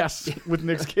stripper's ass with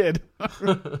Nick's kid.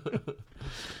 And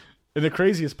the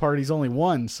craziest part, he's only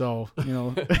one, so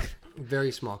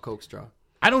Very small coke straw.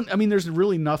 There's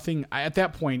really nothing at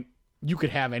that point. You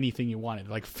could have anything you wanted.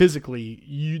 Like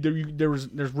physically, there's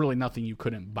really nothing you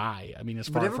couldn't buy. I mean, as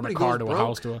far from a car to a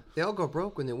house to a. They all go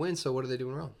broke when they win. So what are they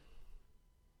doing wrong?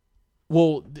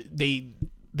 Well, they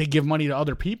give money to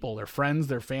other people, their friends,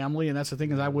 their family, and that's the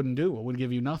thing is I wouldn't do. I would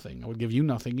give you nothing. I would give you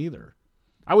nothing either.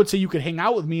 I would say you could hang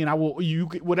out with me, and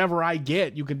whatever I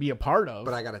get, you could be a part of.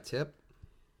 But I got a tip.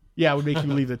 Yeah, I would make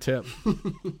you leave the tip.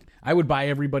 I would buy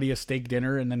everybody a steak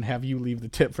dinner and then have you leave the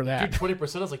tip for that. Dude,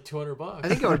 20% is like $200. I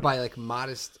think I would buy like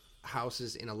modest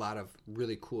houses in a lot of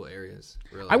really cool areas.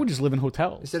 Really. I would just live in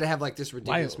hotels. Instead of have like this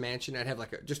ridiculous mansion, I'd have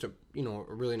like a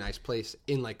really nice place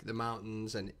in like the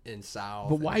mountains and in south.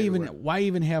 But why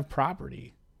even have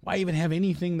property? Why even have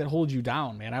anything that holds you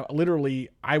down, man?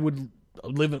 I would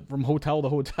live from hotel to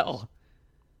hotel.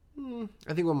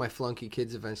 I think when my flunky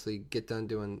kids eventually get done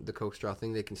doing the coke straw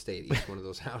thing, they can stay at each one of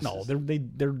those houses. No,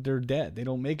 they're dead. They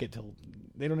don't make it till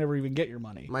they don't ever even get your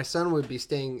money. My son would be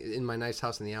staying in my nice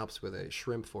house in the Alps with a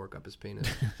shrimp fork up his penis.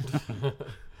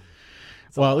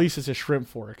 Well, at least it's a shrimp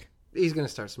fork. He's gonna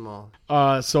start small.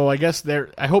 So I guess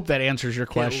I hope that answers your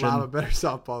question. Can't lob a better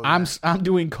softball than that. I'm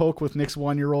doing coke with Nick's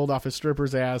 1-year-old off his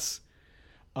stripper's ass.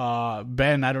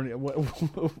 Ben, I don't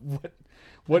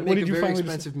what did you very finally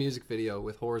expensive music video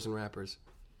with whores and rappers.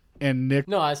 and Nick.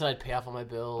 No, I said I'd pay off all my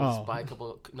bills, Oh. buy a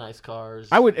couple of nice cars.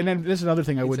 I would, and then this is another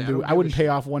thing I wouldn't say, I do. don't I wouldn't give a pay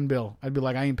off one bill. I'd be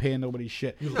like, I ain't paying nobody's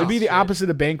shit. It'd be the shit. opposite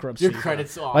of bankruptcy. Your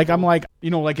credit's awful. Like I'm like,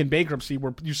 like in bankruptcy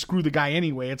where you screw the guy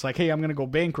anyway. It's like, hey, I'm gonna go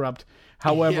bankrupt.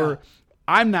 However,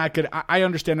 I'm not gonna. I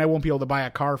understand I won't be able to buy a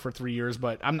car for 3 years,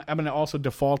 but I'm gonna also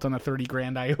default on the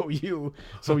 $30,000 I owe you.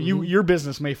 So your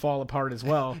business may fall apart as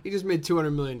well. He just made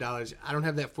 $200 million. I don't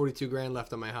have that $42,000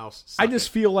 left on my house. I Suck just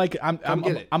it. feel like I'm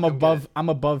get it. I'm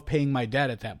above paying my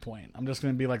debt at that point. I'm just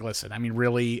gonna be like, listen, I mean,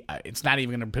 really, it's not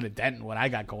even gonna put a dent in what I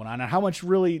got going on. And how much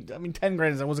really? I mean,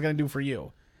 $10,000 is what's it gonna do for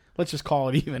you? Let's just call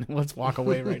it even. Let's walk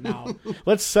away right now.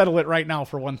 Let's settle it right now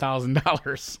for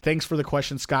 $1,000. Thanks for the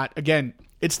question, Scott. Again,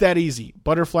 it's that easy.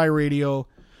 Butterfly Radio,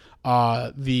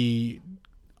 our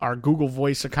Google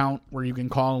Voice account where you can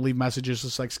call and leave messages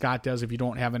just like Scott does if you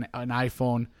don't have an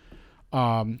iPhone.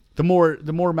 The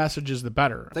more messages, the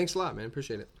better. Thanks a lot, man.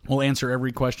 Appreciate it. We'll answer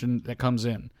every question that comes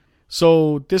in.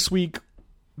 So this week,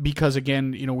 because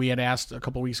again, we had asked a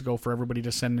couple weeks ago for everybody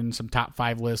to send in some top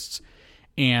 5 lists.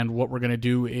 And what we're going to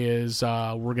do is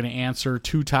we're going to answer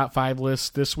 2 top 5 lists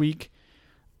this week,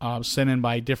 sent in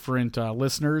by different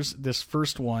listeners. This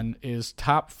first one is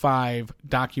top 5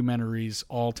 documentaries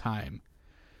all time.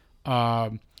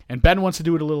 And Ben wants to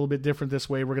do it a little bit different this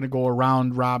way. We're going to go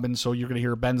around robin, so you're going to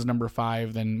hear Ben's number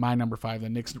 5, then my number 5,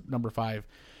 then Nick's number 5,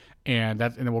 and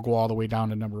then we'll go all the way down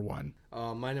to number 1.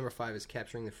 My number 5 is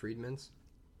Capturing the Freedmans.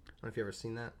 I don't know if you've ever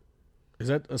seen that. Is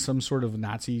that some sort of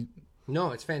Nazi?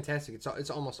 No, it's fantastic. It's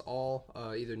almost all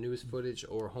either news footage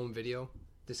or home video.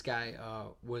 This guy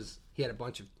he had a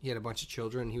bunch of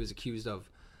children. He was accused of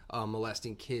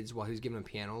molesting kids while he was giving them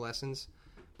piano lessons,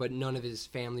 but none of his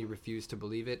family refused to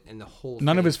believe it, and the whole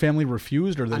None of his family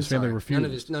refused, or his family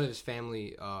refused. None of his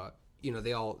family.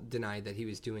 They all denied that he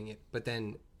was doing it, but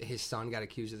then his son got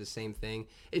accused of the same thing.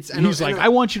 I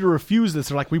want you to refuse this.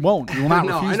 They're like, we won't. We will not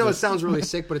no, refuse I know this. it sounds really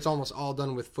sick, but it's almost all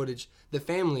done with footage. The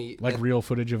family, real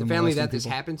footage of the him family molesting that this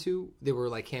people? happened to, they were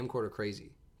like camcorder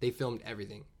crazy. They filmed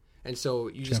everything, and so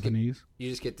you Japanese?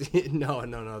 just get to,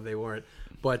 no, they weren't.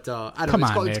 But I don't Come know.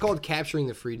 on, It's Nick. called Capturing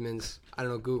the Freedmans. I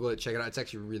don't know. Google it. Check it out. It's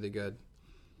actually really good.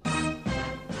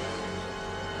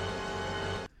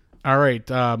 All right,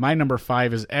 my number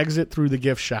 5 is Exit Through the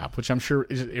Gift Shop, which I'm sure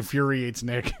infuriates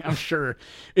Nick. I'm sure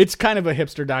it's kind of a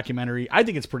hipster documentary. I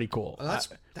think it's pretty cool. That's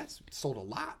sold a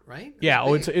lot, right? Yeah,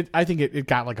 I think it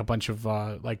got like a bunch of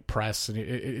press, and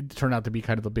it turned out to be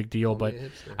kind of a big deal. But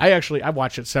I've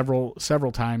watched it several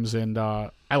times, and I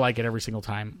like it every single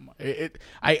time.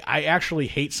 I actually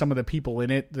hate some of the people in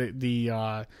it.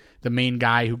 The main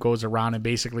guy who goes around and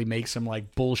basically makes some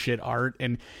like bullshit art,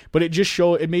 but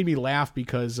it made me laugh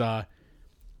because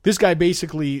this guy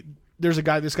basically, this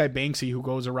guy Banksy who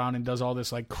goes around and does all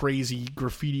this like crazy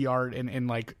graffiti art and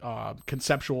like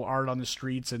conceptual art on the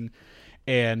streets and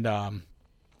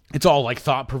it's all like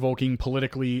thought-provoking,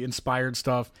 politically inspired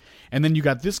stuff. And then you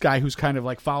got this guy who's kind of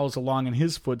like follows along in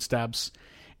his footsteps,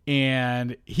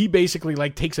 and he basically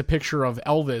like takes a picture of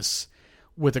Elvis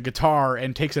with a guitar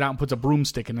and takes it out and puts a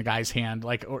broomstick in the guy's hand,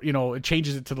 it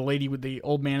changes it to the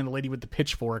old man and the lady with the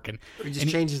pitchfork, and He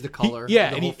changes the color.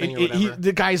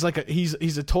 The guy's like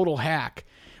he's a total hack.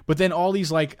 But then all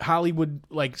these like Hollywood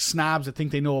like snobs that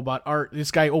think they know about art,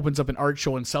 this guy opens up an art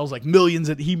show and sells like millions.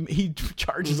 He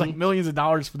charges like millions of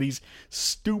dollars for these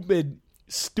stupid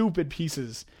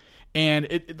pieces. And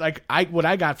what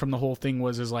I got from the whole thing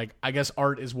is like, I guess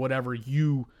art is whatever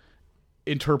you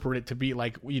interpret it to be.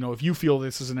 Like, if you feel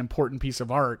this is an important piece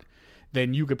of art,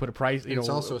 then you could put a price. It's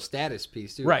also a status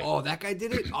piece too. Right. Oh, that guy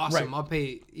did it. Awesome. Right. I'll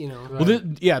pay.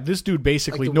 Well, this dude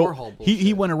basically Like the Warhol he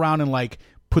bullshit. went around and like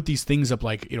put these things up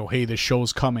like, hey, this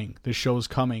show's coming,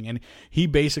 and he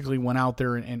basically went out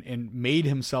there and made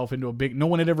himself into a big. No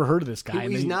one had ever heard of this guy.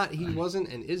 He wasn't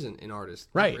and isn't an artist.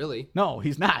 Right. Not really. No,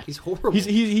 he's not. He's horrible.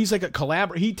 He's like a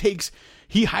collaborator.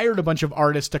 He hired a bunch of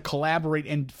artists to collaborate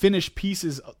and finish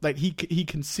pieces that he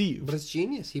conceived. But it's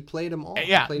genius. He played them all.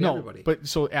 Yeah, he played everybody. But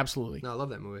so absolutely. No, I love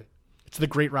that movie. It's the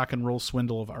great rock and roll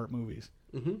swindle of art movies.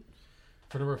 Mm-hmm.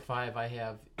 For number 5, I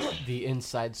have the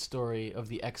inside story of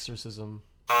The Exorcism.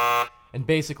 And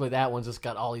basically that one's just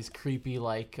got all these creepy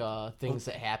things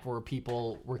that happen where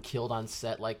people were killed on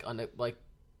set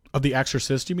Of The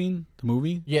Exorcist, you mean? The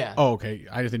movie? Yeah. Oh, okay.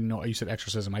 I didn't know. You said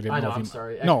Exorcism. I didn't know. I'm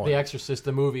sorry. No. The Exorcist,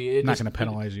 the movie. I'm not going to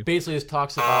penalize you. Basically just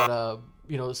talks about,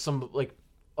 some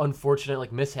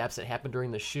unfortunate mishaps that happened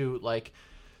during the shoot. Like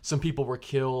some people were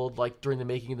killed during the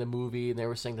making of the movie, and they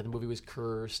were saying that the movie was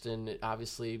cursed. And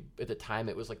obviously at the time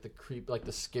it was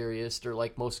the scariest or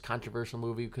most controversial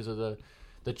movie because of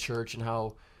the church and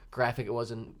how graphic it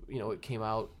was, and it came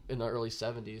out in the early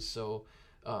 70s. So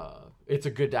it's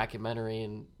a good documentary,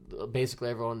 and basically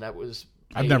everyone that was.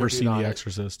 I've never interviewed seen on The it.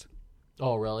 Exorcist.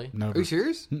 Oh, really? Never. Are you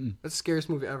serious? That's the scariest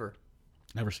movie ever.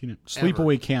 Never seen it. Ever.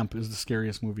 Sleepaway Camp is the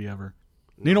scariest movie ever.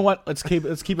 You know what? Let's keep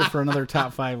it for another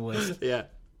top 5 list. Yeah.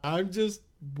 I'm just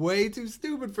way too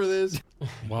stupid for this.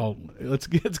 Well, let's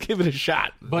give it a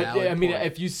shot. But Valid I mean, point.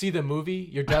 if you see the movie,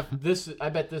 you're I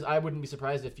bet this. I wouldn't be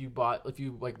surprised if you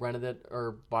like rented it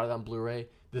or bought it on Blu-ray.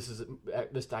 This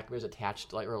documentary is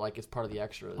attached, like it's part of the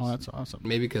extras. Oh, that's awesome.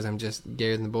 Maybe because I'm just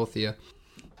gayer than both of you.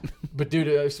 But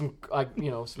dude, some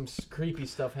creepy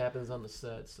stuff happens on the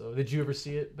set. So, did you ever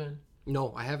see it, Ben?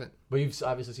 No, I haven't. But you've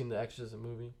obviously seen The Exorcist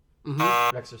movie.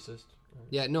 Mm-hmm. Exorcist.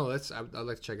 Yeah, no, I'd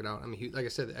like to check it out. I mean, like I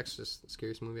said, The Exorcist, the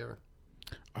scariest movie ever.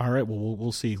 All right, well,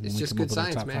 we'll see. When It's we just come good up with our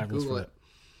science, top man. 5 list Google for it.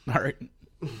 that.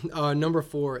 All right. Number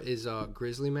 4 is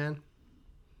Grizzly Man.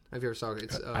 Have you ever saw it?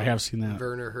 It's I have seen that.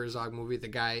 Werner Herzog movie. The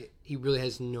guy, he really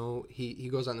has he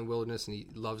goes out in the wilderness and he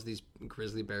loves these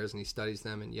grizzly bears and he studies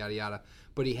them and yada yada.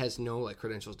 But he has no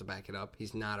credentials to back it up.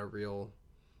 He's not a real,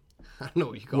 I don't know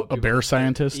what you call it. A bear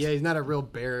scientist? Yeah, he's not a real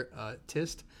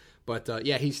bear-tist. But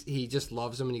yeah, he just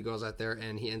loves them and he goes out there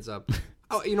and he ends up.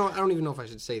 Oh, you know what? I don't even know if I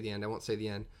should say the end. I won't say the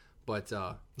end. But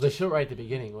They show right at the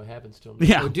beginning what happens to him.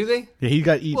 Yeah. oh, do they? Yeah, he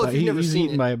got eaten. Well, if you've never He's seen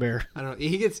eaten it- by a bear. I don't know.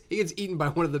 He gets eaten by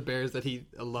one of the bears that he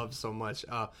loves so much.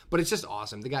 But it's just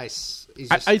awesome. The guy's he's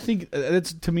just, I think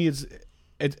that's, to me,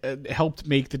 it helped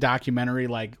make the documentary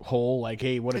like whole. Like,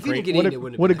 hey, what a If he didn't great get eaten, it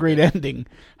wouldn't have been great that ending.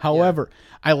 However,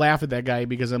 I laugh at that guy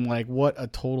because I'm like, what a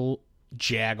total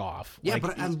jag off. yeah. Like,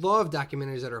 But I love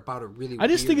documentaries that are about a really. I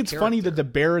just think weird it's funny that character. the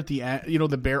bear at the end,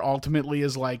 the bear ultimately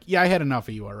is like, yeah, I had enough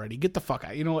of you already. Get the fuck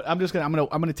out. You know what? I'm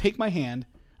gonna take my hand.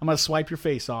 I'm gonna swipe your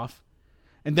face off,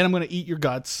 and then I'm gonna eat your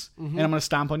guts, and I'm gonna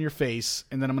stomp on your face,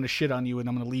 and then I'm gonna shit on you, and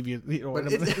I'm gonna leave you.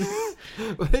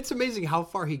 But it's amazing how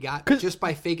far he got just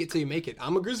by fake it till you make it.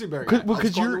 I'm a grizzly bear guy. Because I'll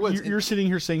just go in the woods. you're sitting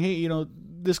here saying, hey,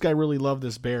 this guy really loved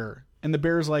this bear. And the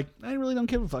bear's like, I really don't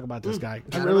give a fuck about this guy.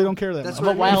 I really don't care that That's much.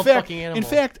 what I'm a wild fucking animal. In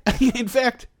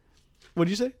fact, what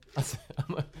did you say?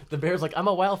 The bear's like, I'm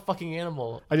a wild fucking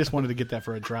animal. I just wanted to get that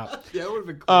for a drop. Yeah, it would have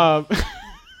been cool.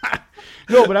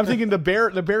 No, but I'm thinking the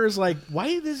bear is like,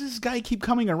 why does this guy keep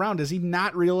coming around? Does he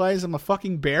not realize I'm a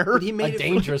fucking bear? But he A made it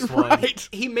dangerous for, one. Right.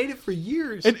 He made it for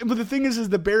years. But the thing is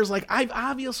the bear's like, I've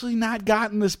obviously not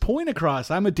gotten this point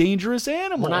across. I'm a dangerous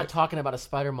animal. We're not talking about a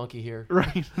spider monkey here.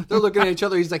 Right. They're looking at each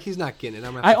other. He's like, he's not getting it.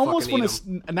 I'm gonna I have to almost want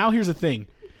to. Now here's the thing.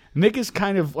 Nick has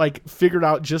kind of like figured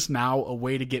out just now a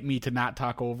way to get me to not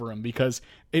talk over him because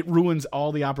it ruins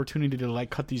all the opportunity to like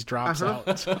cut these drops out.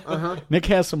 Nick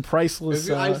has some priceless. If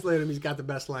you isolate him, he's got the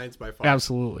best lines by far.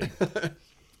 Absolutely.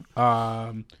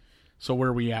 So where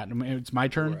are we at? It's my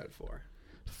turn. We're at 4.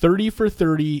 30 for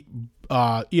 30.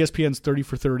 ESPN's 30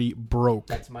 for 30 broke.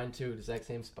 That's mine too. Exact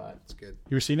same spot. It's good.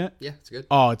 You ever seen it? Yeah, it's good.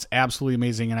 Oh, it's absolutely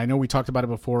amazing. And I know we talked about it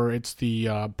before. It's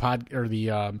the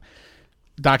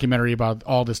documentary about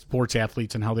all the sports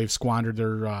athletes and how they've squandered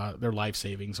their life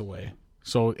savings away.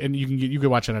 So, and you can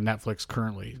watch it on Netflix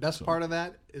currently. Best part of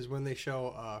that is when they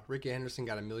show Ricky Anderson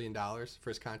got $1 million for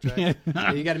his contract.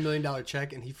 And he got $1 million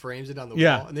check and he frames it on the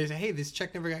wall. And they say, "Hey, this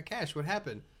check never got cashed. What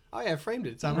happened?" "Oh yeah, I framed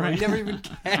it. It's on right. He never even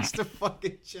cashed the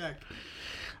fucking check."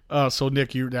 So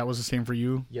Nick, that was the same for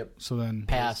you. Yep. So then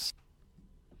Pass.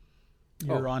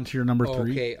 You're on to your number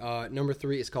 3. Okay, number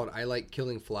 3 is called "I Like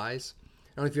Killing Flies."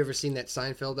 I don't know if you've ever seen that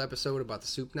Seinfeld episode about the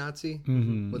soup Nazi.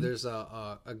 Mm-hmm. Well, there's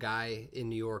a guy in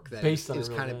New York that is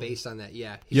kind of based on that.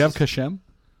 Yeah. Yev Kashem?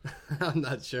 I'm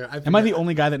not sure. Am I the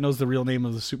only guy that knows the real name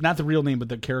of the soup? Not the real name, but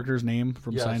the character's name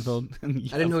from Seinfeld. I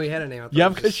didn't know he had a name.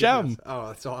 Yev Kashem. Oh,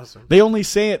 that's awesome. They only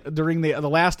say it during the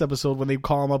last episode when they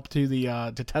call him up to the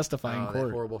to testify in That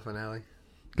court. horrible finale.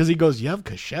 Because he goes, Yev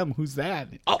Kashem, who's that?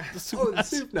 Oh, the soup Oh, the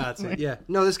Nazi. soup Nazi. Yeah.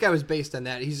 No, this guy was based on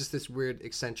that. He's just this weird,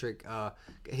 eccentric.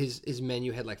 His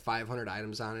menu had like 500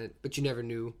 items on it, but you never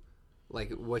knew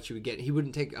like what you would get. He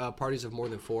wouldn't take parties of more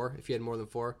than 4. If you had more than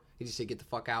 4, he'd just say, "Get the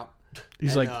fuck out."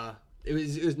 He's and, like,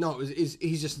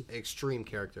 he's just an extreme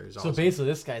character. He's So awesome. basically,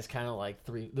 this guy's kind of like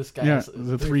three. This guy Yeah, is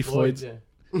the three Floyds. Yeah.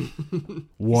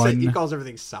 He calls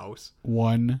everything sauce.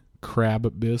 one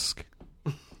crab bisque.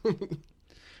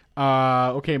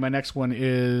 Okay, my next one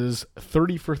is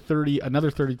 30 for 30,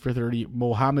 another 30 for 30,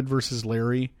 Muhammad versus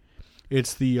Larry.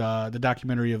 It's the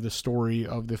documentary of the story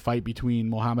of the fight between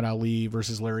Muhammad Ali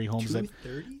versus Larry Holmes that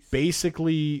 230s?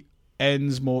 basically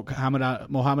ends Muhammad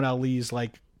Ali's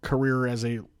like career as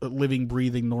a living,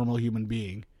 breathing, normal human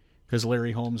being, because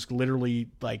Larry Holmes literally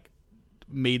like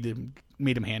made him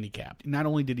handicapped. Not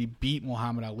only did he beat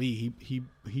Muhammad Ali, he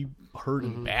hurt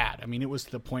him bad. I mean, it was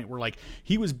to the point where like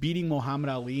he was beating Muhammad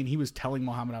Ali and he was telling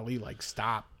Muhammad Ali like,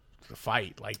 stop the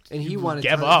fight. Like, And he you wanted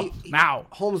give up he- now.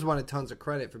 Holmes wanted tons of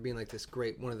credit for being like this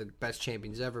great, one of the best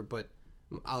champions ever, but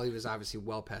Ali was obviously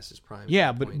well past his prime. Yeah,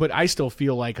 at that point. but I still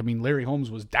feel like, I mean, Larry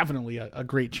Holmes was definitely a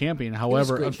great champion.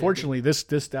 However, great unfortunately, this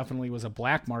definitely was a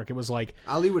black mark. It was like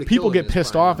Ali would have people killed him get in his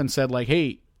pissed prime, off though. and said like,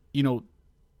 hey, you know,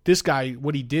 this guy,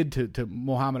 what he did to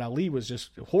Muhammad Ali was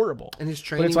just horrible. And his But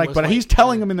training it's like, was but like- he's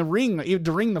telling him in the ring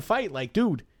during the fight, like,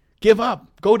 dude, give up,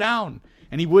 go down,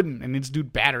 and he wouldn't. And this dude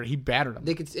he battered him.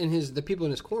 They could the people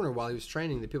in his corner while he was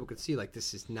training. The people could see like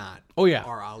this is not. Oh, yeah.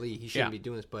 our Ali. He shouldn't Yeah. be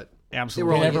doing this. But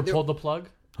Absolutely. They He were all- never they- pulled the plug.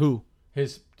 Who?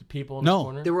 His people in No. his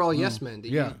corner. they were all yes men.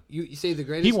 Yeah. You say the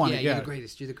greatest. He won it, You're yeah. the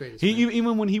greatest. You're the greatest. He man.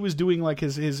 even when he was doing like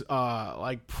his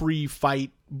like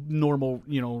pre-fight normal,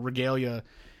 you know, regalia,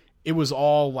 it was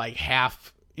all like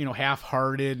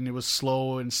half-hearted, and it was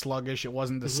slow and sluggish. It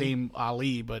wasn't the same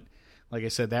Ali, but like I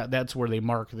said, that's where they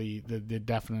mark the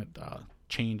definite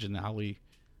change in the Ali.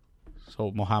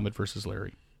 So Muhammad versus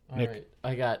Larry. All Nick, right,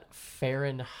 I got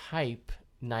Fahrenheit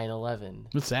 9/11.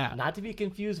 what's that? Not to be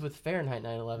confused with Fahrenheit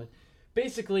 9/11.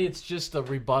 Basically, it's just a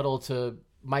rebuttal to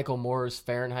Michael Moore's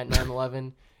Fahrenheit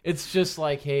 9/11. It's just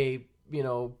like, hey, you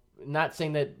know, not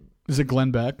saying that. Is it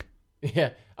Glenn Beck? Yeah,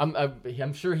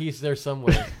 I'm sure he's there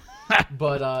somewhere.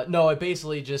 But no, it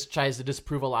basically just tries to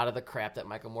disprove a lot of the crap that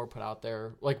Michael Moore put out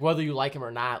there. Like, whether you like him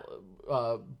or not,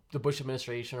 the Bush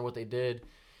administration or what they did.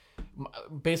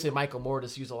 Basically, Michael Moore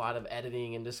just used a lot of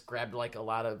editing and just grabbed like a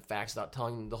lot of facts without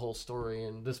telling the whole story.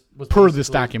 And this was Per this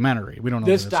basically- documentary. We don't know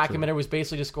This if that's documentary was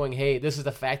basically just going, hey, this is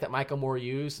the fact that Michael Moore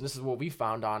used, and this is what we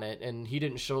found on it, and he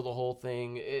didn't show the whole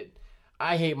thing.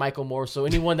 I hate Michael Moore, so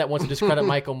anyone that wants to discredit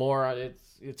Michael Moore,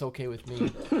 it's okay with me.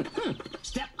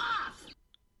 true.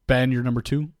 Ben, your number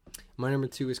 2? My number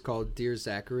 2 is called Dear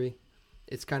Zachary.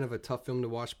 It's kind of a tough film to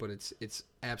watch, but it's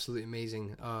absolutely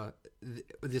amazing.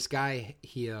 This guy,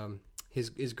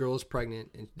 his girl is pregnant,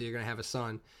 and they're gonna have a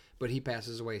son, but he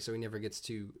passes away, so he never gets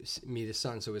to meet his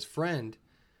son. So his friend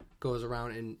goes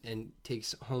around and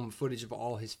takes home footage of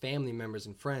all his family members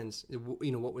and friends. You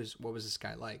know, what was this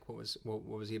guy like? What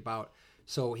was he about?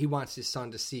 So he wants his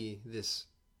son to see this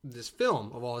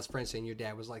film of all his friends saying, your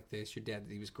dad was like this, your dad,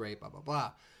 he was great, blah blah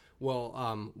blah.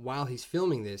 Well, while he's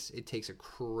filming this, it takes a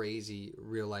crazy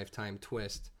real lifetime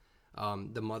twist.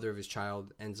 The mother of his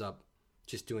child ends up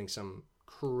just doing some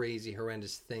crazy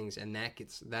horrendous things, and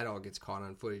that all gets caught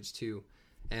on footage too.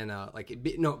 And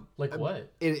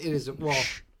what? It is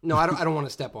no, I don't want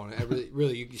to step on it. I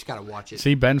really, you just gotta watch it.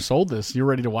 See, Ben sold this. You're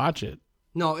ready to watch it.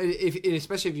 No,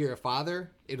 especially if you're a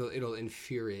father, it'll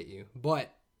infuriate you. But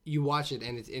you watch it,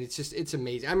 and it's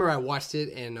amazing. I remember I watched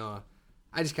it, and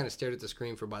I just kind of stared at the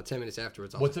screen for about 10 minutes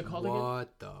afterwards. What's it called again?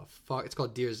 What the fuck? It's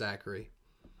called Dear Zachary.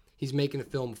 He's making a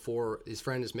film his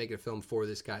friend is making a film for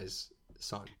this guy's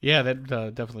son. Yeah, that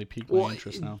definitely piqued my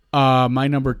interest now. My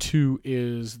number 2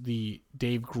 is the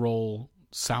Dave Grohl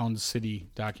Sound City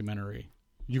documentary.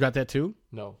 You got that too?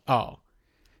 No. Oh,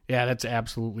 yeah, that's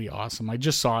absolutely awesome. I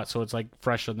just saw it, so it's like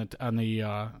fresh on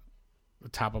the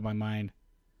top of my mind.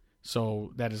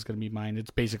 So that is going to be mine.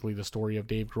 It's basically the story of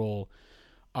Dave Grohl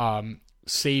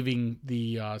saving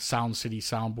the Sound City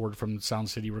soundboard from the Sound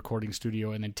City recording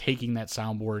studio, and then taking that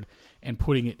soundboard and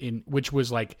putting it in, which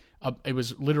was like it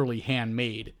was literally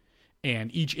handmade,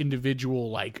 and each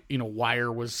individual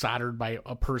wire was soldered by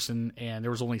a person, and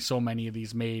there was only so many of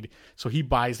these made. So he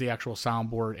buys the actual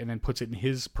soundboard and then puts it in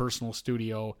his personal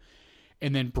studio,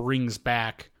 and then brings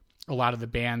back a lot of the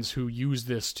bands who used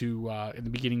this to in the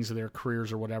beginnings of their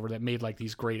careers or whatever, that made like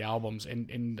these great albums,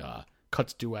 and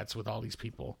cuts duets with all these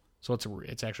people. So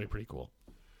it's actually pretty cool.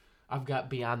 I've got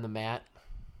Beyond the Mat.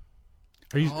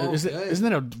 Isn't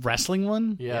that a wrestling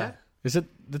one? Yeah. Is it?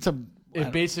 That's a.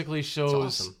 It basically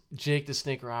shows awesome. Jake the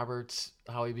Snake Roberts,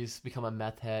 how he's become a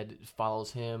meth head,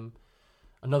 follows him.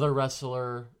 Another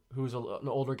wrestler who's an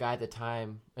older guy at the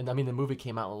time, and I mean the movie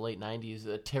came out in the late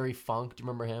 90s, Terry Funk, do you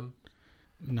remember him?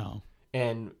 No.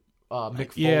 And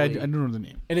Mick Foley. Yeah, I don't know the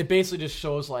name. And it basically just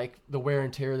shows like the wear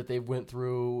and tear that they went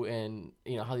through, and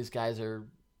how these guys are,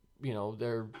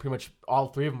 they're pretty much all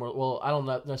three of them were, well, I don't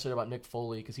know necessarily about Mick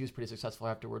Foley because he was pretty successful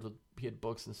afterwards he had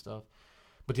books and stuff.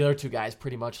 But the other two guys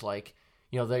pretty much like,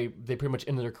 they pretty much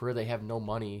ended their career. They have no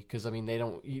money because they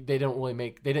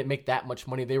didn't make that much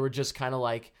money. They were just kind of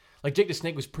like Jake the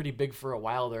Snake was pretty big for a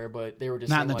while there, but they were just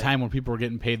not in the time when people were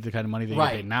getting paid the kind of money they get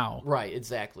paid now. Right,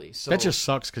 exactly. So that just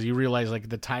sucks because you realize like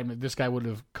the time this guy would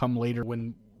have come later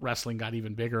when wrestling got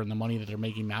even bigger, and the money that they're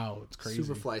making now, it's crazy.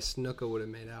 Superfly Snuka would have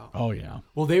made out. Oh yeah.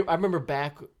 Well, I remember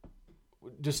back,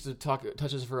 just to touch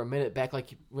this for a minute, back like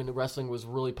when the wrestling was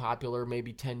really popular,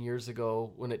 maybe 10 years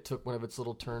ago, when it took one of its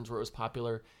little turns where it was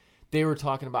popular, they were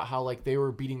talking about how like they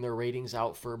were beating their ratings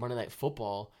out for Monday Night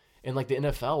Football, And like the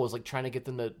NFL was like trying to get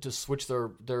them to switch their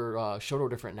show to a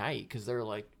different night because they're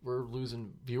like, we're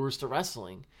losing viewers to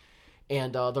wrestling.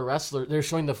 And the wrestler, they're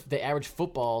showing the average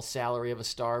football salary of a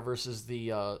star versus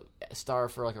the star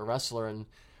for like a wrestler. And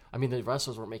I mean, the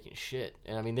wrestlers weren't making shit.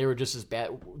 And I mean, they were just as bad.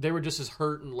 They were just as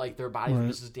hurt and like their bodies were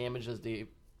just as damaged as the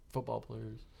football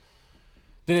players.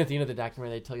 Then at the end of the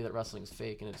documentary, they tell you that wrestling's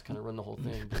fake and it's kind of ruined the whole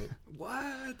thing. But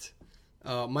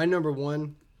What? My number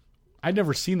one. I'd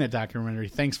never seen that documentary.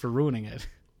 Thanks for ruining it.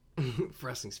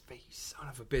 Wrestling's fake, you son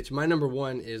of a bitch. My number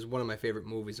one is one of my favorite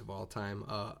movies of all time.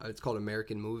 It's called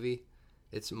American Movie.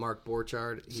 It's Mark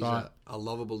Borchardt. He's a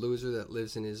lovable loser that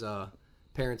lives in his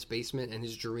parents' basement, and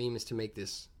his dream is to make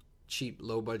this cheap,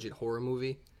 low-budget horror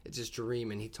movie. It's his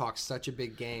dream, and he talks such a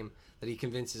big game that he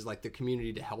convinces like the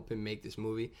community to help him make this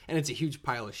movie, and it's a huge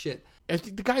pile of shit. I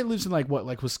think the guy lives in like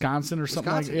Wisconsin or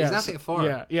something like that. He's not that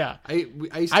far. Yeah.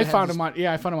 I found him on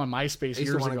MySpace I used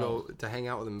years to want ago. to go to hang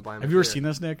out with him and buy him. Have you ever seen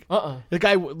this, Nick? The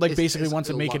guy basically wants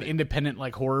to make an independent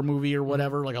like horror movie or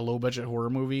whatever, like a low budget horror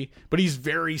movie, but he's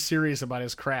very serious about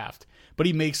his craft. But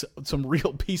he makes some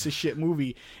real piece of shit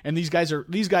movie, and these guys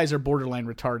are borderline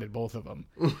retarded, both of them,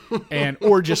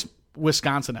 or just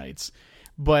Wisconsinites.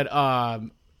 But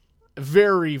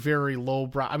very, very low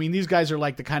brow. I mean, these guys are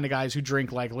like the kind of guys who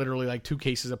drink like literally like 2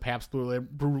 cases of Pabst Blue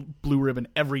Ribbon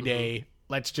every day.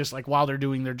 That's just like while they're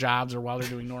doing their jobs or while they're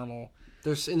doing normal.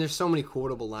 There's so many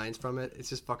quotable lines from it. It's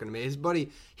just fucking amazing. His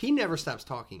buddy, he never stops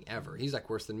talking ever. He's like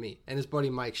worse than me. And his buddy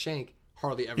Mike Shank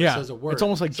hardly ever says a word. It's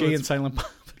almost like Jay and Silent Bob.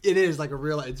 It is like a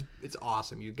real. It's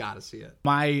awesome. You got to see it.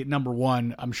 My number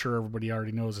one, I'm sure everybody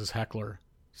already knows, is Heckler.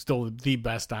 Still the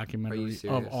best documentary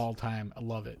of all time. I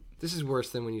love it. This is worse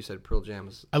than when you said Pearl Jam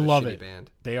was I love shitty it. Band.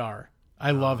 They are.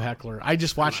 I love Heckler. I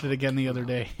just watched it again the other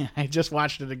day. I just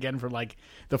watched it again for like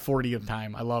the 40th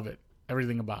time. I love it.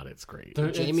 Everything about it's great.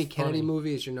 The Jamie Kennedy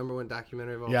movie is your number one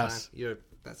documentary of all time.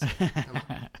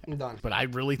 I'm done. But I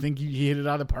really think he hit it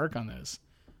out of the park on this.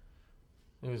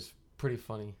 it was pretty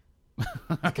funny.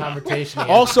 The conversation.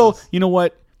 Also, you know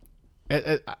what?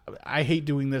 I hate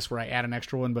doing this where I add an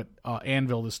extra one, but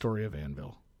Anvil, the story of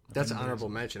Anvil. That's an honorable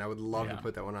mention. I would love to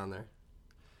put that one on there.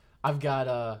 I've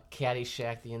got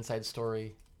Caddyshack, the inside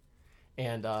story,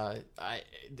 and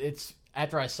it's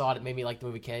after I saw it, it made me like the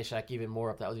movie Caddyshack even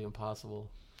more, if that was even possible.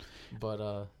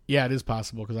 But yeah, it is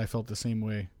possible because I felt the same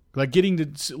way. Like getting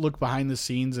to look behind the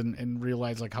scenes and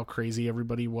realize like how crazy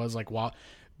everybody was. Like wow,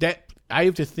 that I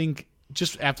have to think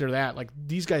just after that, like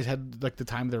these guys had like the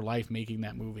time of their life making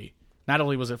that movie. Not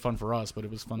only was it fun for us, but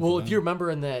it was fun for them. Well, if you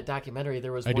remember in that documentary,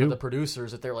 there was one of the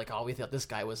producers that they're like, oh, we thought this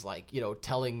guy was like,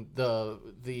 telling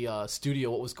the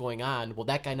studio what was going on. Well,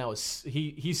 that guy now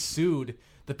he sued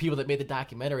the people that made the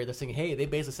documentary. They're saying, hey, they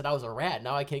basically said I was a rat.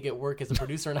 Now I can't get work as a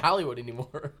producer in Hollywood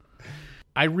anymore.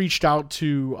 I reached out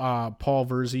to Paul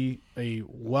Virzi, a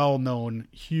well-known,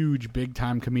 huge,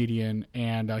 big-time comedian,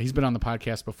 and he's been on the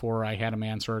podcast before. I had him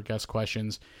answer our guest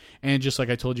questions, and just like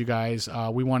I told you guys,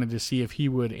 we wanted to see if he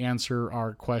would answer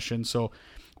our questions. So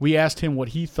we asked him what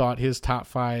he thought his top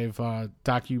 5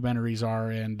 documentaries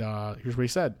are, and here's what he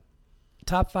said.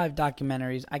 Top 5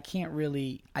 documentaries.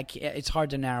 It's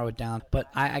hard to narrow it down, but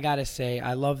I gotta say,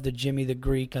 I love the Jimmy the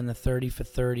Greek on the 30 for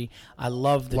 30. I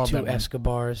love the 2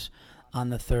 Escobars on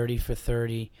the 30 for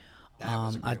 30.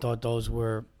 I thought those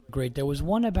were great. There was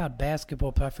one about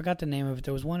basketball. I forgot the name of it.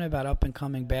 There was one about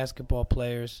up-and-coming basketball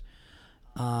players.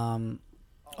 The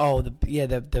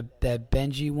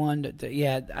Benji one.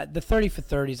 The 30 for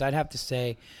 30s, I'd have to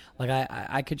say, like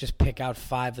I could just pick out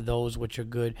 5 of those which are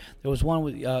good. There was one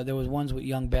with ones with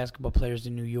young basketball players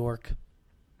in New York,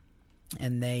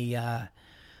 and they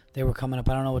were coming up.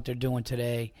 I don't know what they're doing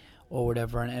today or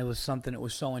whatever, and it was something that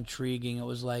was so intriguing. It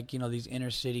was like, these inner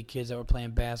city kids that were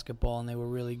playing basketball, and they were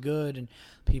really good, and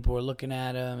people were looking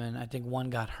at them, and I think one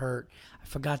got hurt. I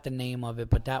forgot the name of it,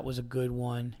 but that was a good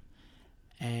one.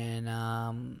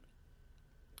 And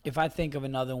if I think of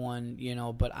another one,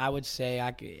 but I would say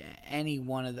any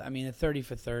one of the 30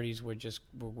 for 30s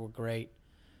were great.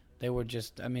 They were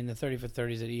just, the 30 for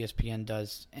 30s that ESPN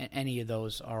does, any of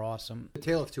those are awesome. The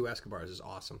Tale of Two Escobars is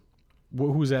awesome.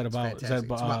 Who's that about? It's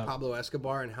fantastic. It's about Pablo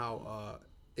Escobar and how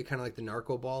it kind of like the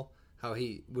narco ball, how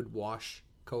he would wash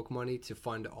coke money to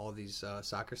fund all these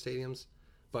soccer stadiums,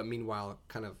 but meanwhile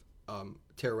kind of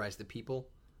terrorize the people.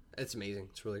 It's amazing.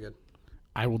 It's really good.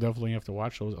 I will definitely have to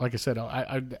watch those. Like I said,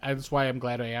 I that's why I'm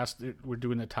glad I asked. We're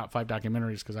doing the top 5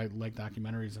 documentaries because I like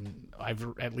documentaries, and I've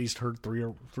at least heard three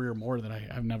or more that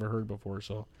I've never heard before.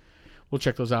 So we'll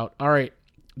check those out. All right,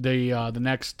 the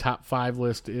next top 5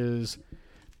 list is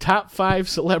Top 5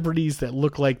 celebrities that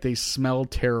look like they smell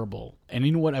terrible. And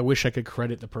you know what? I wish I could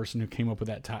credit the person who came up with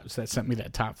that sent me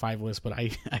that top 5 list, but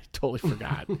I totally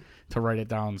forgot to write it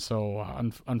down. So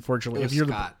unfortunately, if you're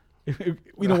Scott. you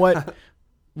know what?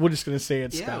 We're just gonna say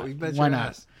it's Scott. We bet Why your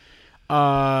not?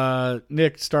 ass.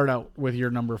 Nick, start out with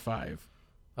your number 5.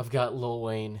 I've got Lil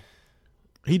Wayne.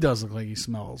 He does look like he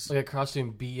smells. Like a cross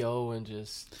between B.O. and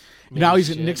just... Now maybe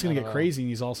shit. Nick's gonna I get don't know. crazy, and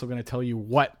he's also gonna tell you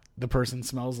what the person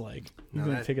smells like. He's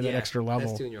gonna take it that extra level.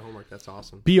 That's doing your homework. That's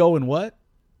awesome. B.O. and what?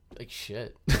 Like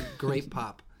shit. Great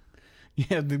pop.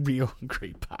 Yeah, the B.O.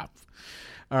 Great pop.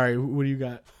 All right, what do you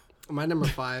got? My number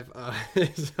 5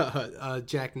 is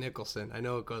Jack Nicholson. I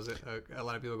know it goes. A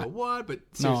lot of people go, "What?" But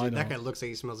seriously, that guy looks like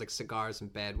he smells like cigars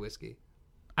and bad whiskey.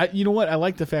 You know what? I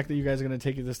like the fact that you guys are going to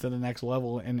take this to the next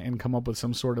level and come up with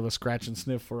some sort of a scratch and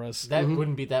sniff for us. That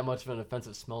wouldn't be that much of an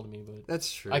offensive smell to me, but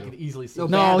That's true. I could easily see.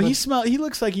 No, he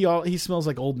looks like he smells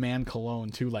like old man cologne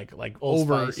too, like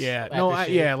Old over. Spice, Yeah,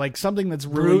 aftershave. like something that's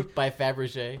really Brute by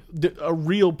Fabergé. a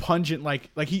real pungent, like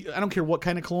he. I don't care what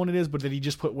kind of cologne it is, but that he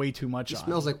just put way too much It on.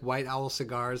 smells like White Owl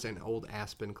cigars and old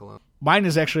Aspen cologne. Mine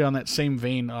is actually on that same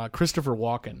vein. Christopher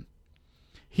Walken.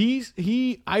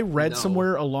 I read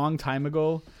somewhere a long time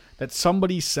ago that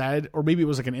somebody said, or maybe it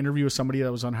was like an interview with somebody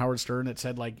that was on Howard Stern that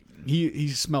said like he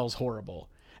smells horrible,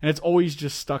 and it's always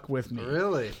just stuck with me.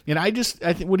 Really? And I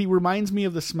think what he reminds me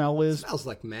of the smell is, Smells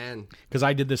like man. because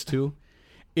I did this too,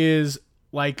 is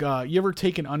like you ever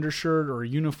take an undershirt or a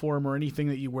uniform or anything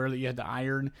that you wear that you had to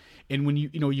iron, and when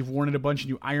you've worn it a bunch and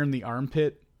you iron the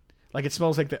armpit. Like it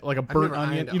smells like that, like a burnt never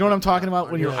onion. ironed You know what I'm a- talking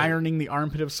about? When you're yeah. ironing the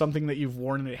armpit of something that you've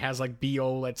worn and it has like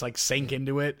BO that's like sank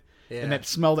into it, Yeah. and that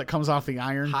smell that comes off the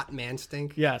iron. Hot man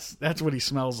stink. Yes, that's what he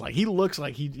smells like. He looks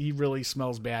like he really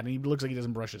smells bad, and he looks like he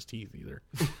doesn't brush his teeth either.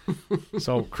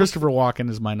 So Christopher Walken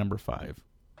is my number 5.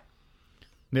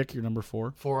 Nick, your number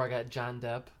 4. 4, I got John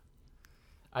Depp.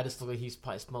 I just look like he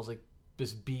probably smells like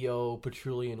this B.O.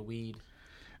 petroleum weed.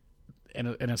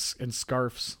 And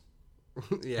scarves.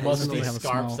 Yeah, he Musty really have a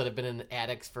scarves smell. that have been in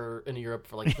attics in Europe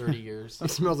for like 30 years. It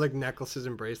smells like necklaces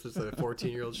and bracelets that a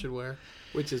 14-year-old should wear,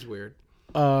 which is weird.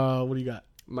 What do you got?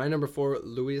 My number 4,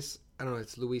 Luis. I don't know,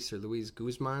 it's Luis or Luis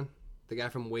Guzman, the guy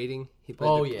from Waiting. He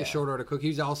played the short order cook. He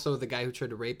was also the guy who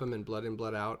tried to rape him in Blood In,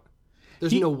 Blood Out.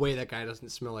 There's no way that guy doesn't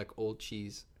smell like old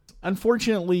cheese.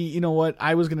 Unfortunately, you know what?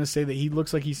 I was going to say that he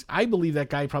looks like I believe that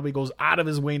guy probably goes out of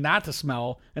his way not to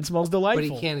smell and smells delightful.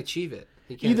 But he can't achieve it.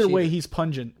 He can't Either achieve way, it. he's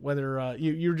pungent. Whether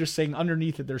you're just saying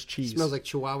underneath it, there's cheese. It smells like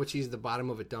Chihuahua cheese at the bottom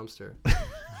of a dumpster.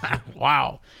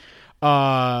 Wow.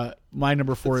 My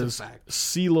number 4 That's a is fact.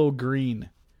 CeeLo Green.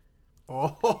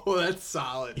 Oh, that's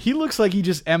solid. He looks like he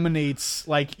just emanates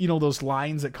like those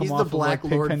lines that come He's off the of Black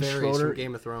like Lord Pigpen Varys Schroeder. from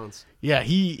Game of Thrones. Yeah,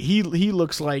 he looks like He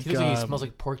looks like he smells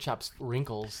like pork chops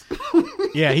wrinkles.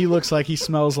 yeah, he looks like he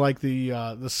smells like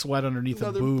the sweat underneath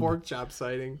Another a boob. pork chop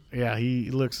sighting. Yeah, he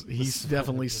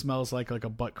definitely smells like a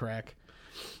butt crack.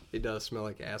 It does smell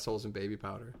like assholes and baby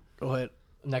powder. Go ahead.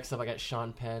 Next up, I got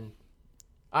Sean Penn.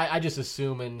 I just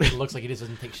assume, and it looks like he just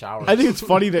doesn't take showers. I think it's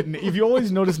funny that if you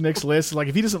always notice Nick's list, like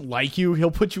if he doesn't like you, he'll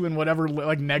put you in whatever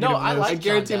like negative No, I list. like I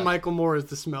guarantee John Depp. Michael Moore is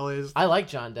the smelliest. I like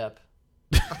John Depp,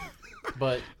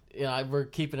 but we're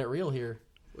keeping it real here.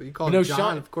 Well, you call No, him John,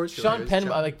 Sean. of course. Sean Penn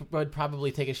would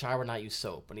probably take a shower and not use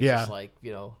soap, and he's Yeah. just like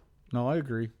No, I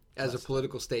agree. As a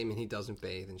political statement, he doesn't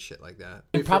bathe and shit like that.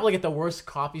 he'd probably get the worst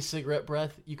coffee cigarette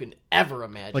breath you can ever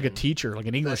imagine. Like a teacher, like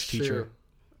an English That's teacher.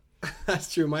 true.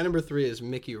 That's true. My number 3 is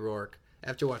Mickey Rourke.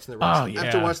 After watching the wrestler, yeah.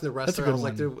 after watching the That's a wrestler, I good was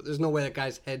like, one. "There's no way that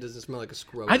guy's head doesn't smell like a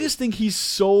scrotum." I just think he's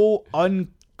so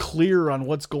unclear on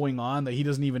what's going on that he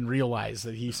doesn't even realize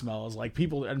that he smells like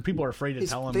people are afraid to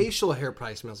his tell him. facial hair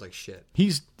probably smells like shit.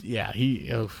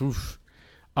 Oof.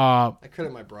 I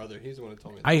credit my brother. He's the one who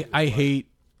told me. I hate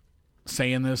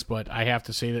saying this, but I have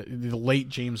to say that the late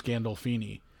James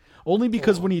Gandolfini. Only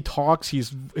because when he talks,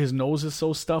 his nose is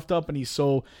so stuffed up and he's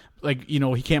so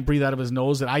he can't breathe out of his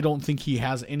nose that I don't think he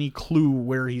has any clue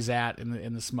where he's at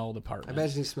in the smell department. I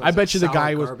bet he smells. I bet like you the sour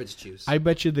guy was. garbage juice. I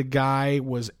bet you the guy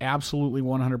was absolutely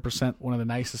 100% one of the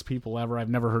nicest people ever. I've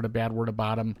never heard a bad word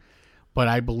about him, but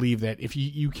I believe that if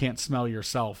you can't smell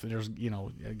yourself, there's you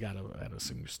gotta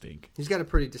assume you stink. He's got a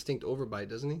pretty distinct overbite,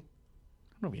 doesn't he? I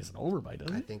don't know if he has an overbite,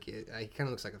 does he? I think he kind of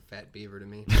looks like a fat beaver to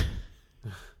me.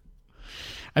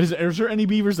 Is there any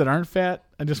beavers that aren't fat?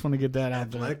 I just want to get that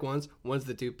out there. Athletic ones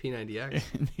that do P90X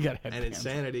You gotta have and pants.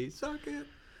 Insanity. Suck it.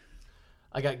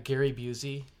 I got Gary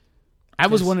Busey. I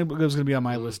was wondering if it was going to be on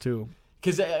my list too.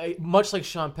 Because much like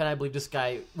Sean Penn, I believe this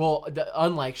guy. Well,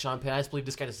 unlike Sean Penn, I just believe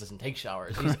this guy just doesn't take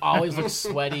showers. He's always looks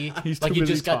sweaty, He's like too he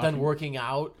busy just got done talking. working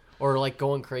out or like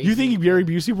going crazy. You think Gary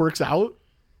Busey works out?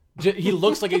 He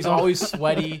looks like he's always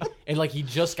sweaty and like he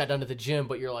just got done at the gym,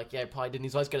 but you're like, yeah, probably didn't.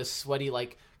 He's always got a sweaty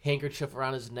like handkerchief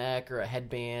around his neck or a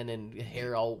headband and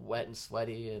hair all wet and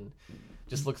sweaty and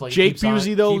just looks like Jake he keeps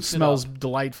Busey though keeps it smells up.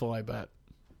 delightful. I bet.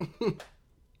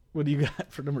 What do you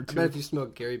got for number I 2? bet if you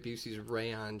smelled Gary Busey's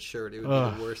rayon shirt, it would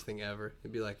be the worst thing ever.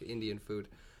 It'd be like Indian food.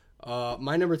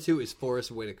 My number 2 is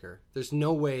Forrest Whitaker. There's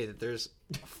no way that there's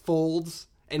folds,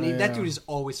 and that dude is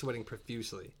always sweating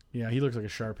profusely. Yeah, he looks like a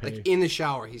Shar-Pei. Like in the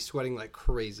shower, he's sweating like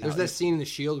crazy. There's that scene in The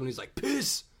Shield when he's like,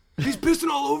 piss! He's pissing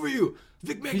all over you!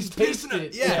 Vic Mackey's pissing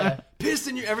it! Yeah,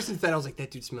 pissing you. Ever since that, I was like,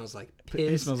 that dude smells like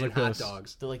piss smells and like hot piss.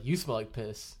 dogs. They're like, you smell like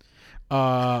piss.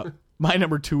 My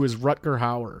number 2 is Rutger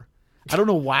Hauer. I don't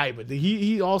know why, but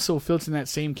he also fits in that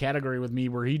same category with me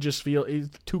where he just he's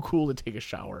too cool to take a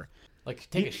shower. Like,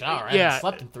 take a shower. I Yeah. haven't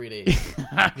slept in 3 days.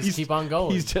 Just keep on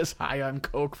going. He's just high on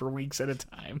coke for weeks at a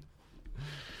time.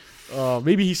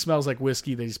 Maybe he smells like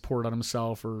whiskey that he's poured on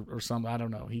himself or something. I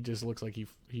don't know. He just looks like he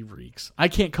reeks. I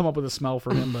can't come up with a smell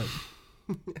for him, but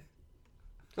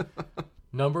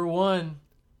Number 1,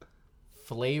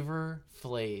 Flavor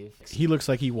Flav. he looks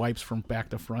like he wipes from back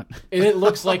to front. And it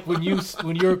looks like when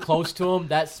you're close to him,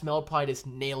 that smell probably just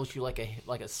nails you like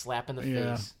a slap in the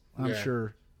Yeah, face. I'm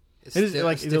sure. It's It is stiff-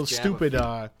 like stiff those jab stupid.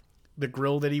 of- The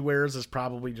grill that he wears is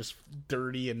probably just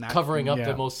dirty and not Covering up yeah.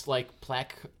 the most like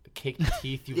plaque caked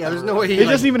teeth you've Yeah, there's ever no way he He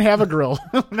doesn't even have a grill.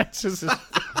 That's just his.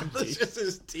 That's just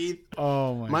his teeth.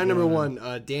 Oh my! My God. number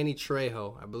 1, Danny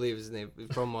Trejo, I believe his name,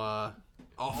 from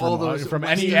all those from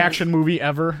any Western- action movie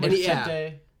ever.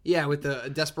 Yeah, with the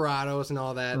Desperados and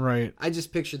all that. Right. I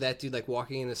just picture that dude like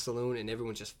walking in a saloon and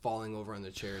everyone's just falling over on their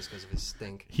chairs because of his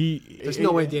stink. There's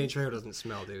no way Danny Trejo doesn't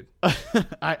smell, dude.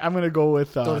 I'm gonna go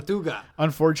with. Tortuga.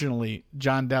 Unfortunately,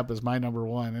 John Depp is my number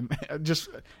 1, and just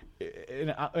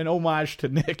an homage to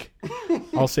Nick,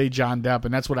 I'll say John Depp,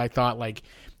 and that's what I thought. Like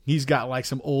he's got like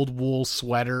some old wool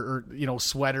sweater or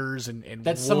sweaters and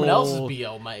That's wool. someone else's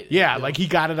BO, mate. Yeah, like he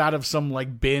got it out of some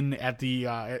like bin at the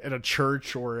at a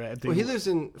church or at the Well, he lives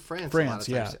in France. a lot of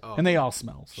yeah, times. Oh, and they all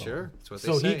smell. So. sure. That's what they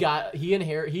So say.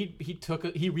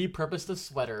 he repurposed a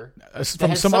sweater From has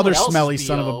some someone other else's smelly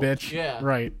son of a BO. bitch. Yeah.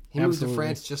 Right. He moved Absolutely. to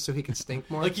France just so he could stink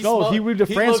more. Like he No, he moved to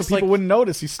France so looks people like- wouldn't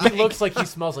notice. He He stank. looks like he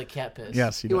smells like cat piss.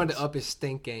 Yes, he does. wanted to up his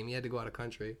stink game. He had to go out of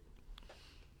country.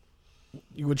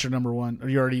 What's your number 1? Are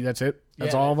you already? That's it.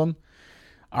 That's Yeah. all of them.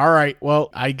 All right. Well,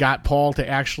 I got Paul to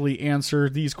actually answer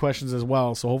these questions as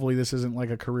well. So hopefully this isn't like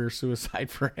a career suicide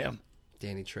for him.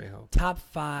 Danny Trejo. Top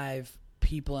 5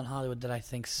 people in Hollywood that I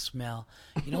think smell.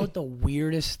 You know what the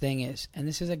weirdest thing is? And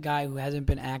this is a guy who hasn't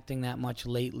been acting that much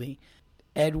lately.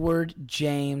 Edward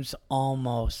James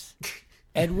Olmos.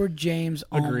 Edward James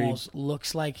Agreed. Olmos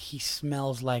looks like he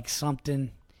smells like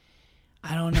something.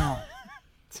 I don't know.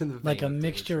 It's in the vein Like a of Danny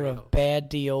mixture Trejo. of bad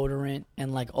deodorant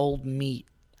and like old meat.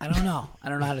 I don't know. I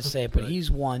don't know how to say it, but he's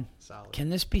one. Solid. Can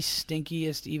this be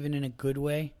stinkiest even in a good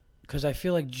way? Because I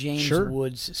feel like James Sure.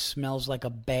 Woods smells like a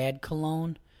bad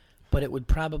cologne, but it would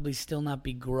probably still not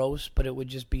be gross, but it would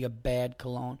just be a bad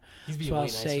cologne. He's being So way I'll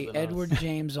nicer say than Edward us.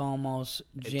 James Olmos,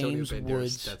 Antonio James Banderas,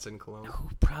 Woods, Stetson cologne. who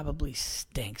probably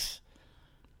stinks.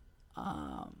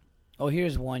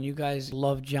 Here's one. You guys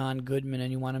love John Goodman,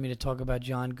 and you wanted me to talk about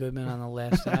John Goodman on the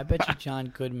last. And I bet you John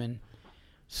Goodman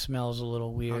smells a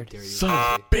little How weird. dare you? Son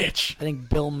of a bitch. I think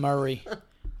Bill Murray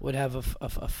would have a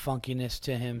funkiness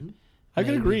to him. I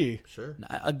can Maybe. agree. Sure.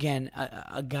 Again,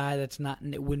 a guy that's not.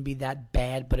 It wouldn't be that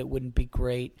bad, but it wouldn't be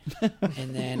great.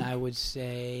 And then I would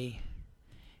say,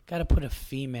 got to put a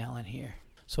female in here.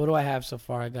 So what do I have so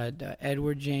far? I got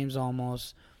Edward James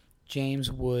Olmos,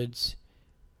 James Woods,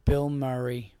 Bill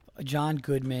Murray, John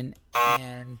Goodman,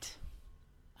 and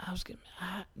I was gonna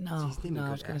These name are I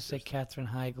good was gonna say actors. Katherine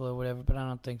Heigl or whatever, but I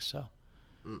don't think so.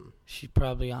 She's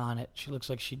probably on it. She looks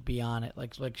like she'd be on it.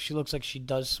 Like she looks like she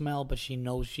does smell, but she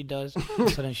knows she does.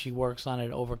 So then she works on it,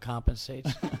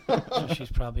 overcompensates. So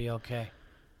she's probably okay.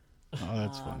 Oh,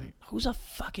 that's funny. Who's a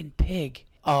fucking pig?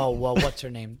 Oh, well, what's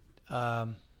her name?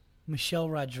 Michelle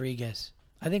Rodriguez.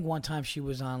 I think one time she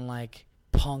was on like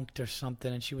Punked or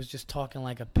something, and she was just talking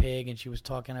like a pig, and she was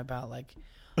talking about like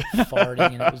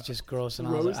farting, and it was just gross. And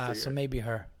I was like, so maybe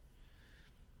her.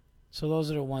 So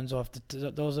those are the ones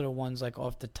like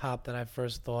off the top that I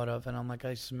first thought of, and I'm like,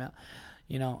 I smell.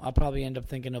 I'll probably end up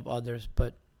thinking of others,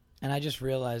 and I just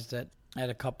realized that I had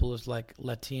a couple of like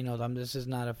Latinos. This is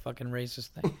not a fucking racist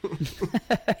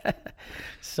thing.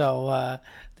 So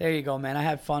there you go, man. I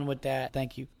had fun with that.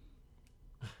 Thank you.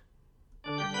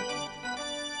 Hey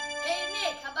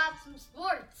Nick, how about some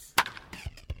sports?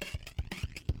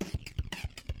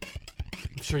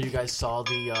 I'm sure you guys saw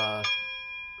the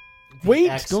Wait,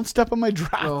 ex- don't step on my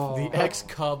drop. the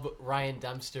ex-Cub Ryan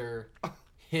Dempster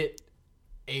hit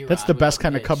A-Rod. That's the with best a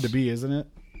kind of cub to pitch. be, isn't it?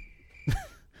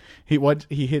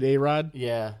 He hit A-Rod?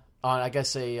 Yeah, on I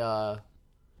guess a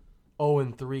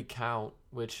 0-3 count,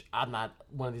 which I'm not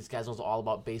one of these guys who knows all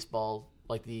about baseball,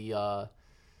 like the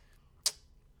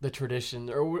tradition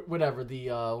or whatever. The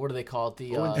what do they call it?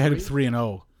 The I had him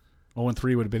 3-0.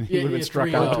 0-3 would have been he would have been struck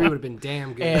 3-0. out. 3 would have been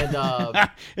damn good. and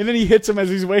And then he hits him as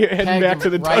he's heading pegged back to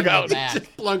him the right in the dugout. back.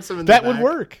 Just plunks him in the That would back.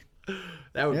 work.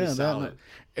 That would be solid.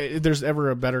 If there's ever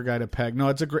a better guy to peg. No,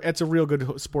 it's a real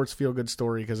good sports feel good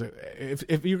story because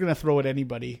if you're gonna throw at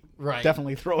anybody, Right.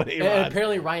 definitely throw at And A-Rod.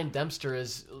 apparently Ryan Dempster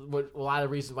is a lot of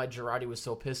the reasons why Girardi was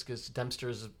so pissed because Dempster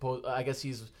is, I guess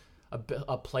he's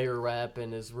a player rep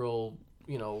and is real,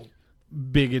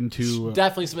 Big into.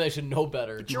 definitely somebody that should know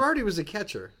better. Girardi was a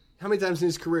catcher. How many times in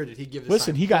his career did he give this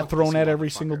Listen, sign? he got Plunk thrown this at every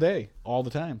motherfucker. single day, all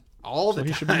the time. All So the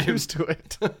he should time. be used to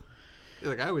it. He's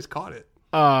like, I always caught it.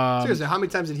 Um, Seriously, how many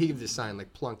times did he give this sign?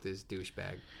 Like, plunk this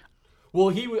douchebag. Well,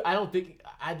 I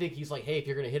think he's like, hey, if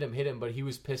you're going to hit him, but he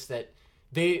was pissed that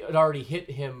they had already hit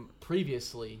him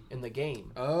previously in the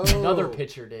game. Oh. Another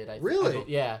pitcher did. Really?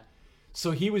 Yeah.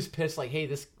 So he was pissed like, hey,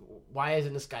 why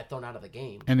isn't this guy thrown out of the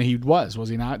game? and he was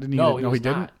he not? Didn't he? No, he was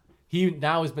didn't. not. He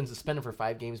now has been suspended for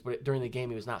 5 games, but during the game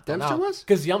he was not thrown Dempster out. was?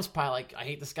 Because the ump's probably like, I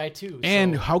hate this guy too.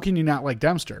 And so how can you not like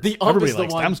Dempster? the ump Everybody is the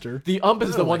likes one. Dempster. The ump is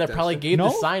I the don't one like that probably Dempster. gave No?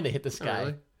 the sign to hit this guy.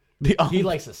 really? The ump, He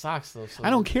likes the Sox though. So. I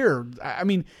don't care. I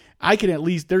mean, I can at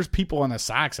least. There's people on the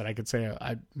Sox that I could say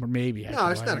maybe. No,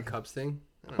 it's not a Cubs thing.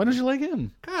 Why don't you like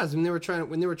him? Cause when they were trying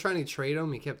to trade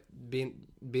him, he kept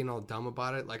being all dumb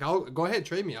about it. Like, I'll go ahead,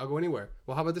 trade me. I'll go anywhere.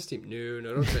 Well, how about this team? No,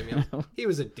 don't trade me. He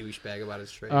was a douchebag about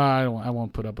his trade. I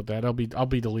won't put up with that. I'll be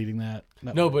deleting that.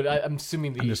 No, but I'm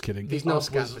assuming I'm just kidding. He's the no ump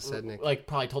Scott was, VirziTop. like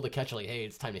probably told the catcher like, hey,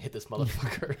 it's time to hit this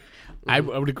motherfucker. I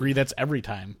would agree. That's every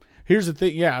time. Here's the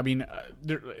thing. Yeah, I mean,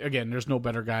 there's no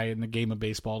better guy in the game of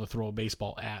baseball to throw a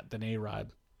baseball at than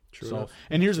A-Rod. True So, enough.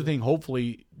 and here's the thing.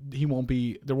 Hopefully,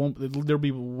 there'll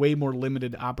be way more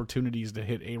limited opportunities to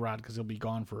hit A-Rod because he'll be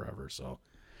gone forever. So,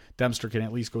 Dempster can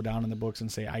at least go down in the books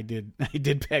and say, I did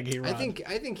peg A-Rod.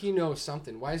 I think he knows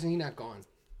something. Why isn't he not gone?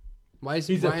 Why is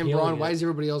He's Brian appealing Braun? it. Why is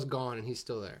everybody else gone and he's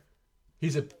still there?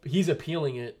 He's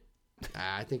appealing it.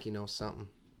 I think he knows something.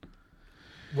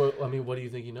 Well, I mean, what do you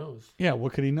think he knows? Yeah,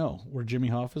 what could he know? Where Jimmy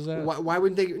Hoff is at? Why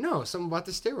wouldn't they? No, something about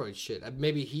the steroid shit.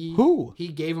 Maybe Who? he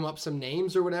gave him up some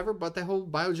names or whatever. But that whole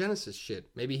biogenesis shit.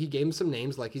 Maybe he gave him some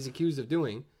names like he's accused of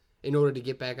doing in order to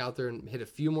get back out there and hit a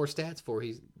few more stats before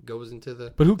he goes into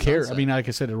the. But who cares? sunset. I mean, like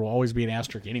I said, it will always be an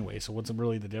asterisk anyway. So what's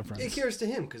really the difference? It cares to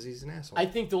him because he's an asshole. I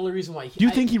think the only reason why Do you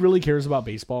think he really cares about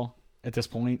baseball at this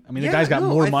point? I mean, the guy's got no,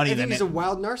 more I money think than he's it. a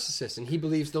wild narcissist, and he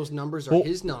believes those numbers are Well-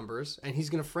 his numbers, and he's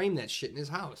gonna frame that shit in his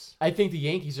house. I think the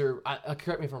Yankees are.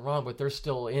 Correct me if I'm wrong, but they're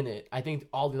still in it. I think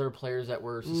all the other players that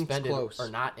were suspended close.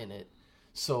 are not in it.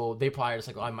 So they probably are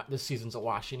just like, this season's a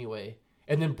wash anyway.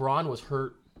 And then Braun was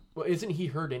hurt. Well, isn't he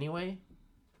hurt anyway?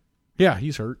 Yeah,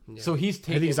 he's hurt. So he's I think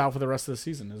taking. he's out for the rest of the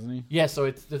season, isn't he? Yeah, so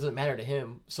it doesn't matter to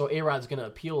him. So A-Rod's going to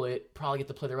appeal it, probably get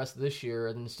to play the rest of this year,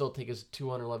 and then still take his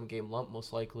 211 game lump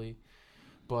most likely.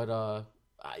 But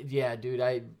yeah,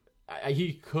 dude,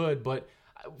 he could, but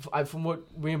from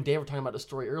what William and Dave were talking about the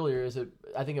story earlier, is that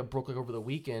I think it broke like over the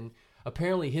weekend.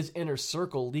 Apparently, his inner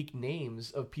circle leaked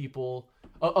names of people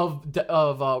of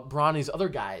Bronny's other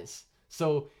guys.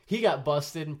 So he got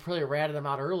busted and probably ratted him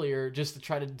out earlier just to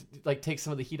try to like take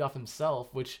some of the heat off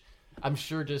himself, which I'm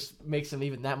sure just makes him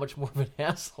even that much more of an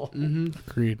asshole.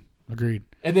 Agreed.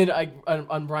 And then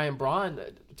on Brian Braun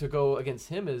to go against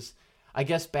him is, I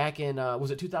guess back in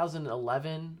was it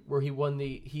 2011 where he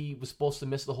was supposed to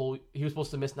miss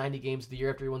 90 games the year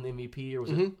after he won the MVP, or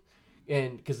was it?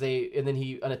 And then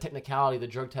he on a technicality the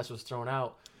drug test was thrown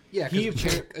out. Yeah,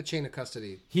 'cause a chain of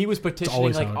custody. He was petitioning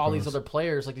always like how it all these goes. other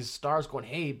players, like these stars, going,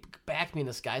 "Hey, back me in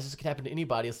this, guys. This could happen to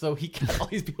anybody." So he got all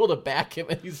these people to back him,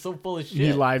 and he's so full of shit.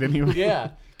 He lied anyway.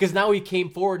 Yeah, because now he came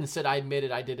forward and said, "I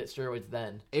admitted I did it steroids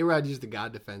then." A-Rod used the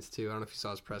God defense too. I don't know if you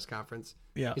saw his press conference.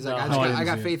 Yeah. He's like, No. I didn't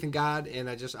got see it. faith in God, and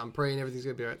I'm praying everything's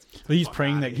gonna be all right. He's Fuck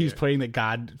praying outta that he's here. praying that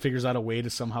God figures out a way to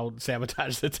somehow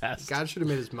sabotage the test. God should have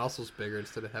made his muscles bigger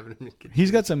instead of having him.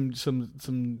 He's got some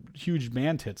huge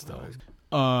man tits though.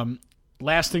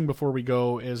 Last thing before we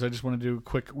go is I just want to do a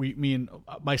quick. Me and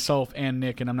myself and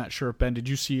Nick, and I'm not sure if Ben, did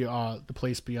you see The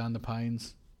Place Beyond the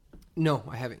Pines? No,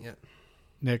 I haven't yet.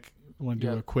 Nick, I want to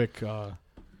do Yeah. a quick.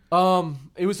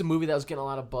 It was a movie that was getting a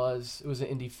lot of buzz. It was an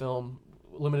indie film,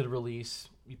 limited release.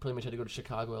 You pretty much had to go to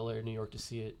Chicago, LA, or New York to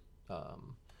see it.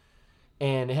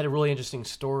 And it had a really interesting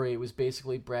story. It was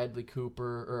basically Brad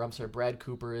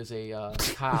Cooper is a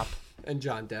cop, And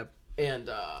John Depp. and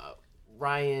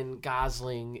Ryan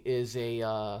Gosling is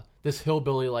this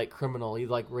hillbilly like criminal. He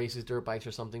like races dirt bikes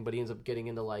or something, but he ends up getting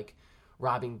into like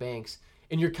robbing banks.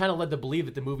 And you're kind of led to believe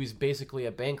that the movie's basically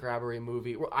a bank robbery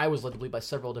movie. Well, I was led to believe by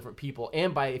several different people,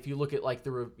 and by if you look at like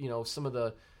some of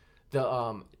the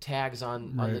tags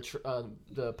on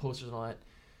the posters and all that.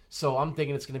 So I'm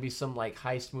thinking it's going to be some like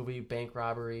heist movie, bank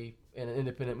robbery, and an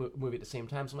independent movie at the same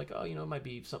time. So I'm like, oh, it might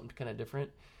be something kind of different.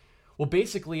 Well,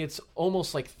 basically, it's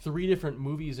almost like 3 different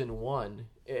movies in one.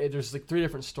 There's like 3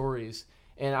 different stories,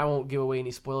 and I won't give away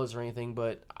any spoilers or anything,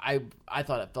 but I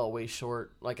thought it fell way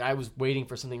short. Like, I was waiting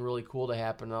for something really cool to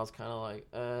happen, and I was kind of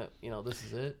like, this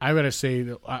is it. I gotta say,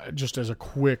 that, just as a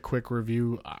quick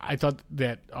review, I thought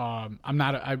that I'm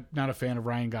not a fan of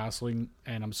Ryan Gosling,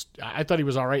 and I thought he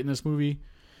was all right in this movie.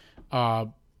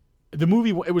 The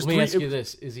movie, it was. Let me ask you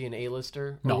this: is he an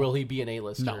A-lister, or No. will he be an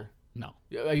A-lister? No.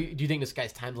 Do you think this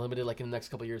guy's time limited? Like in the next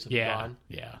couple of years, he'll be gone?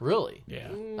 Yeah. Really? Yeah.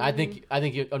 I think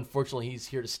unfortunately he's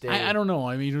here to stay. I don't know.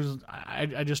 I mean,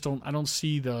 I just don't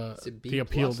see the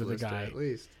appeal to the guy. At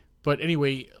least. But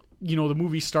anyway, the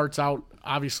movie starts out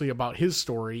obviously about his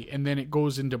story, and then it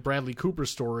goes into Bradley Cooper's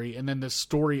story, and then the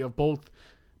story of both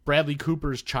Bradley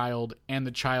Cooper's child and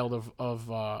the child of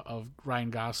Ryan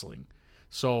Gosling.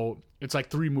 So it's like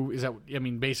 3 movies.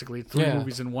 Basically 3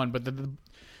 movies in one. But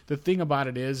the thing about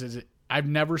it is I've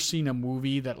never seen a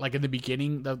movie that, like, in the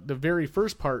beginning, the very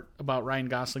first part about Ryan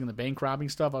Gosling and the bank robbing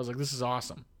stuff, I was like, this is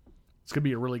awesome. It's going to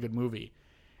be a really good movie.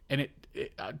 And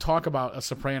it talk about a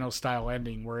Sopranos-style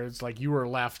ending where it's like you were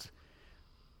left.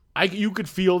 You could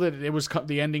feel that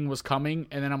the ending was coming,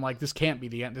 and then I'm like, this can't be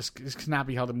the end. This cannot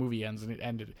be how the movie ends, and it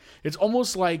ended. It's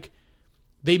almost like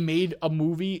they made a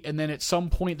movie, and then at some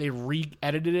point they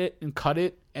re-edited it and cut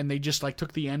it, and they just like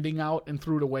took the ending out and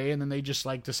threw it away, and then they just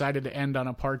like decided to end on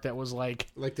a part that was like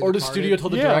or the studio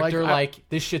told the director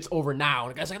this shit's over now,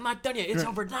 and the guy's like, I'm not done yet, it's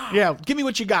over now. Yeah, give me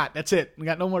what you got. That's it. We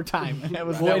got no more time. That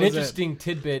was an interesting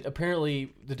tidbit.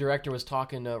 Apparently, the director was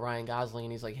talking to Ryan Gosling,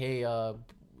 and he's like, hey,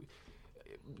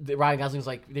 Ryan Gosling's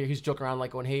like, he's joking around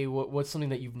like going, hey, what's something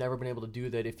that you've never been able to do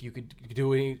that if you could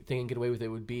do anything and get away with it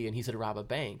would be? And he said rob a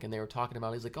bank. And they were talking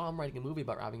about it. He's like, oh, I'm writing a movie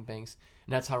about robbing banks.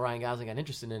 And that's how Ryan Gosling got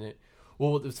interested in it.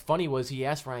 Well, what was funny was he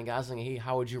asked Ryan Gosling, hey,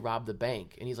 how would you rob the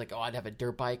bank? And he's like, oh, I'd have a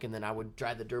dirt bike, and then I would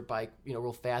drive the dirt bike,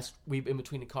 real fast, weave in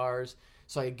between the cars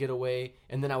so I could get away.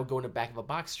 And then I would go in the back of a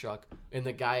box truck. And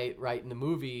the guy writing the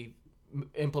movie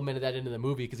implemented that into the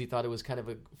movie because he thought it was kind of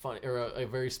a fun or a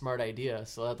very smart idea.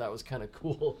 So that was kind of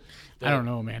cool. I don't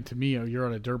know, man. To me, you're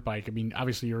on a dirt bike. I mean,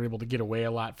 obviously you're able to get away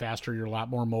a lot faster. You're a lot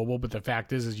more mobile. But the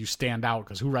fact is you stand out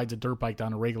because who rides a dirt bike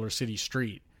down a regular city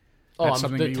street?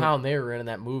 The town they were in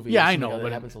that movie. Yeah, I know. But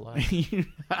it happens a lot.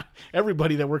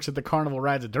 Everybody that works at the carnival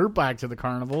rides a dirt bike to the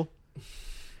carnival.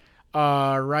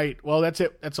 Right. Well, that's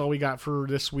it. That's all we got for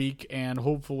this week, and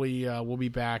hopefully we'll be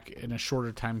back in a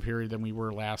shorter time period than we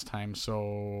were last time.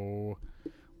 So,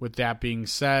 with that being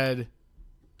said,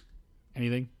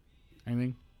 anything?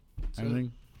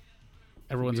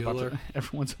 Everyone's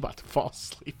about to fall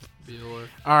asleep. Bueller.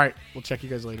 All right. We'll check you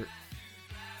guys later.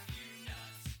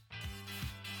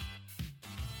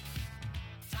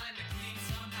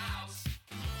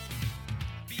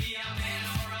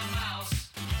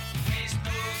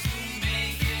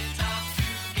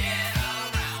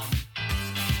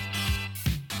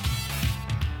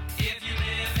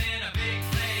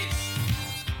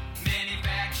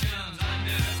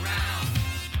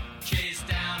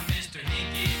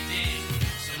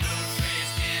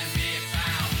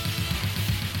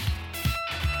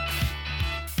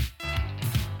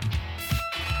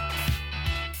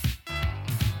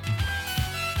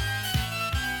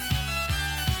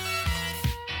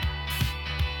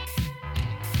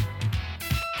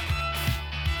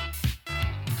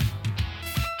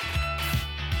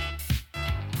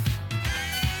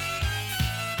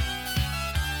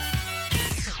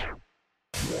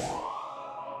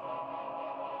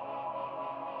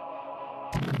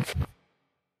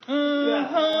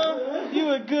 You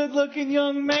a good-looking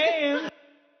young man.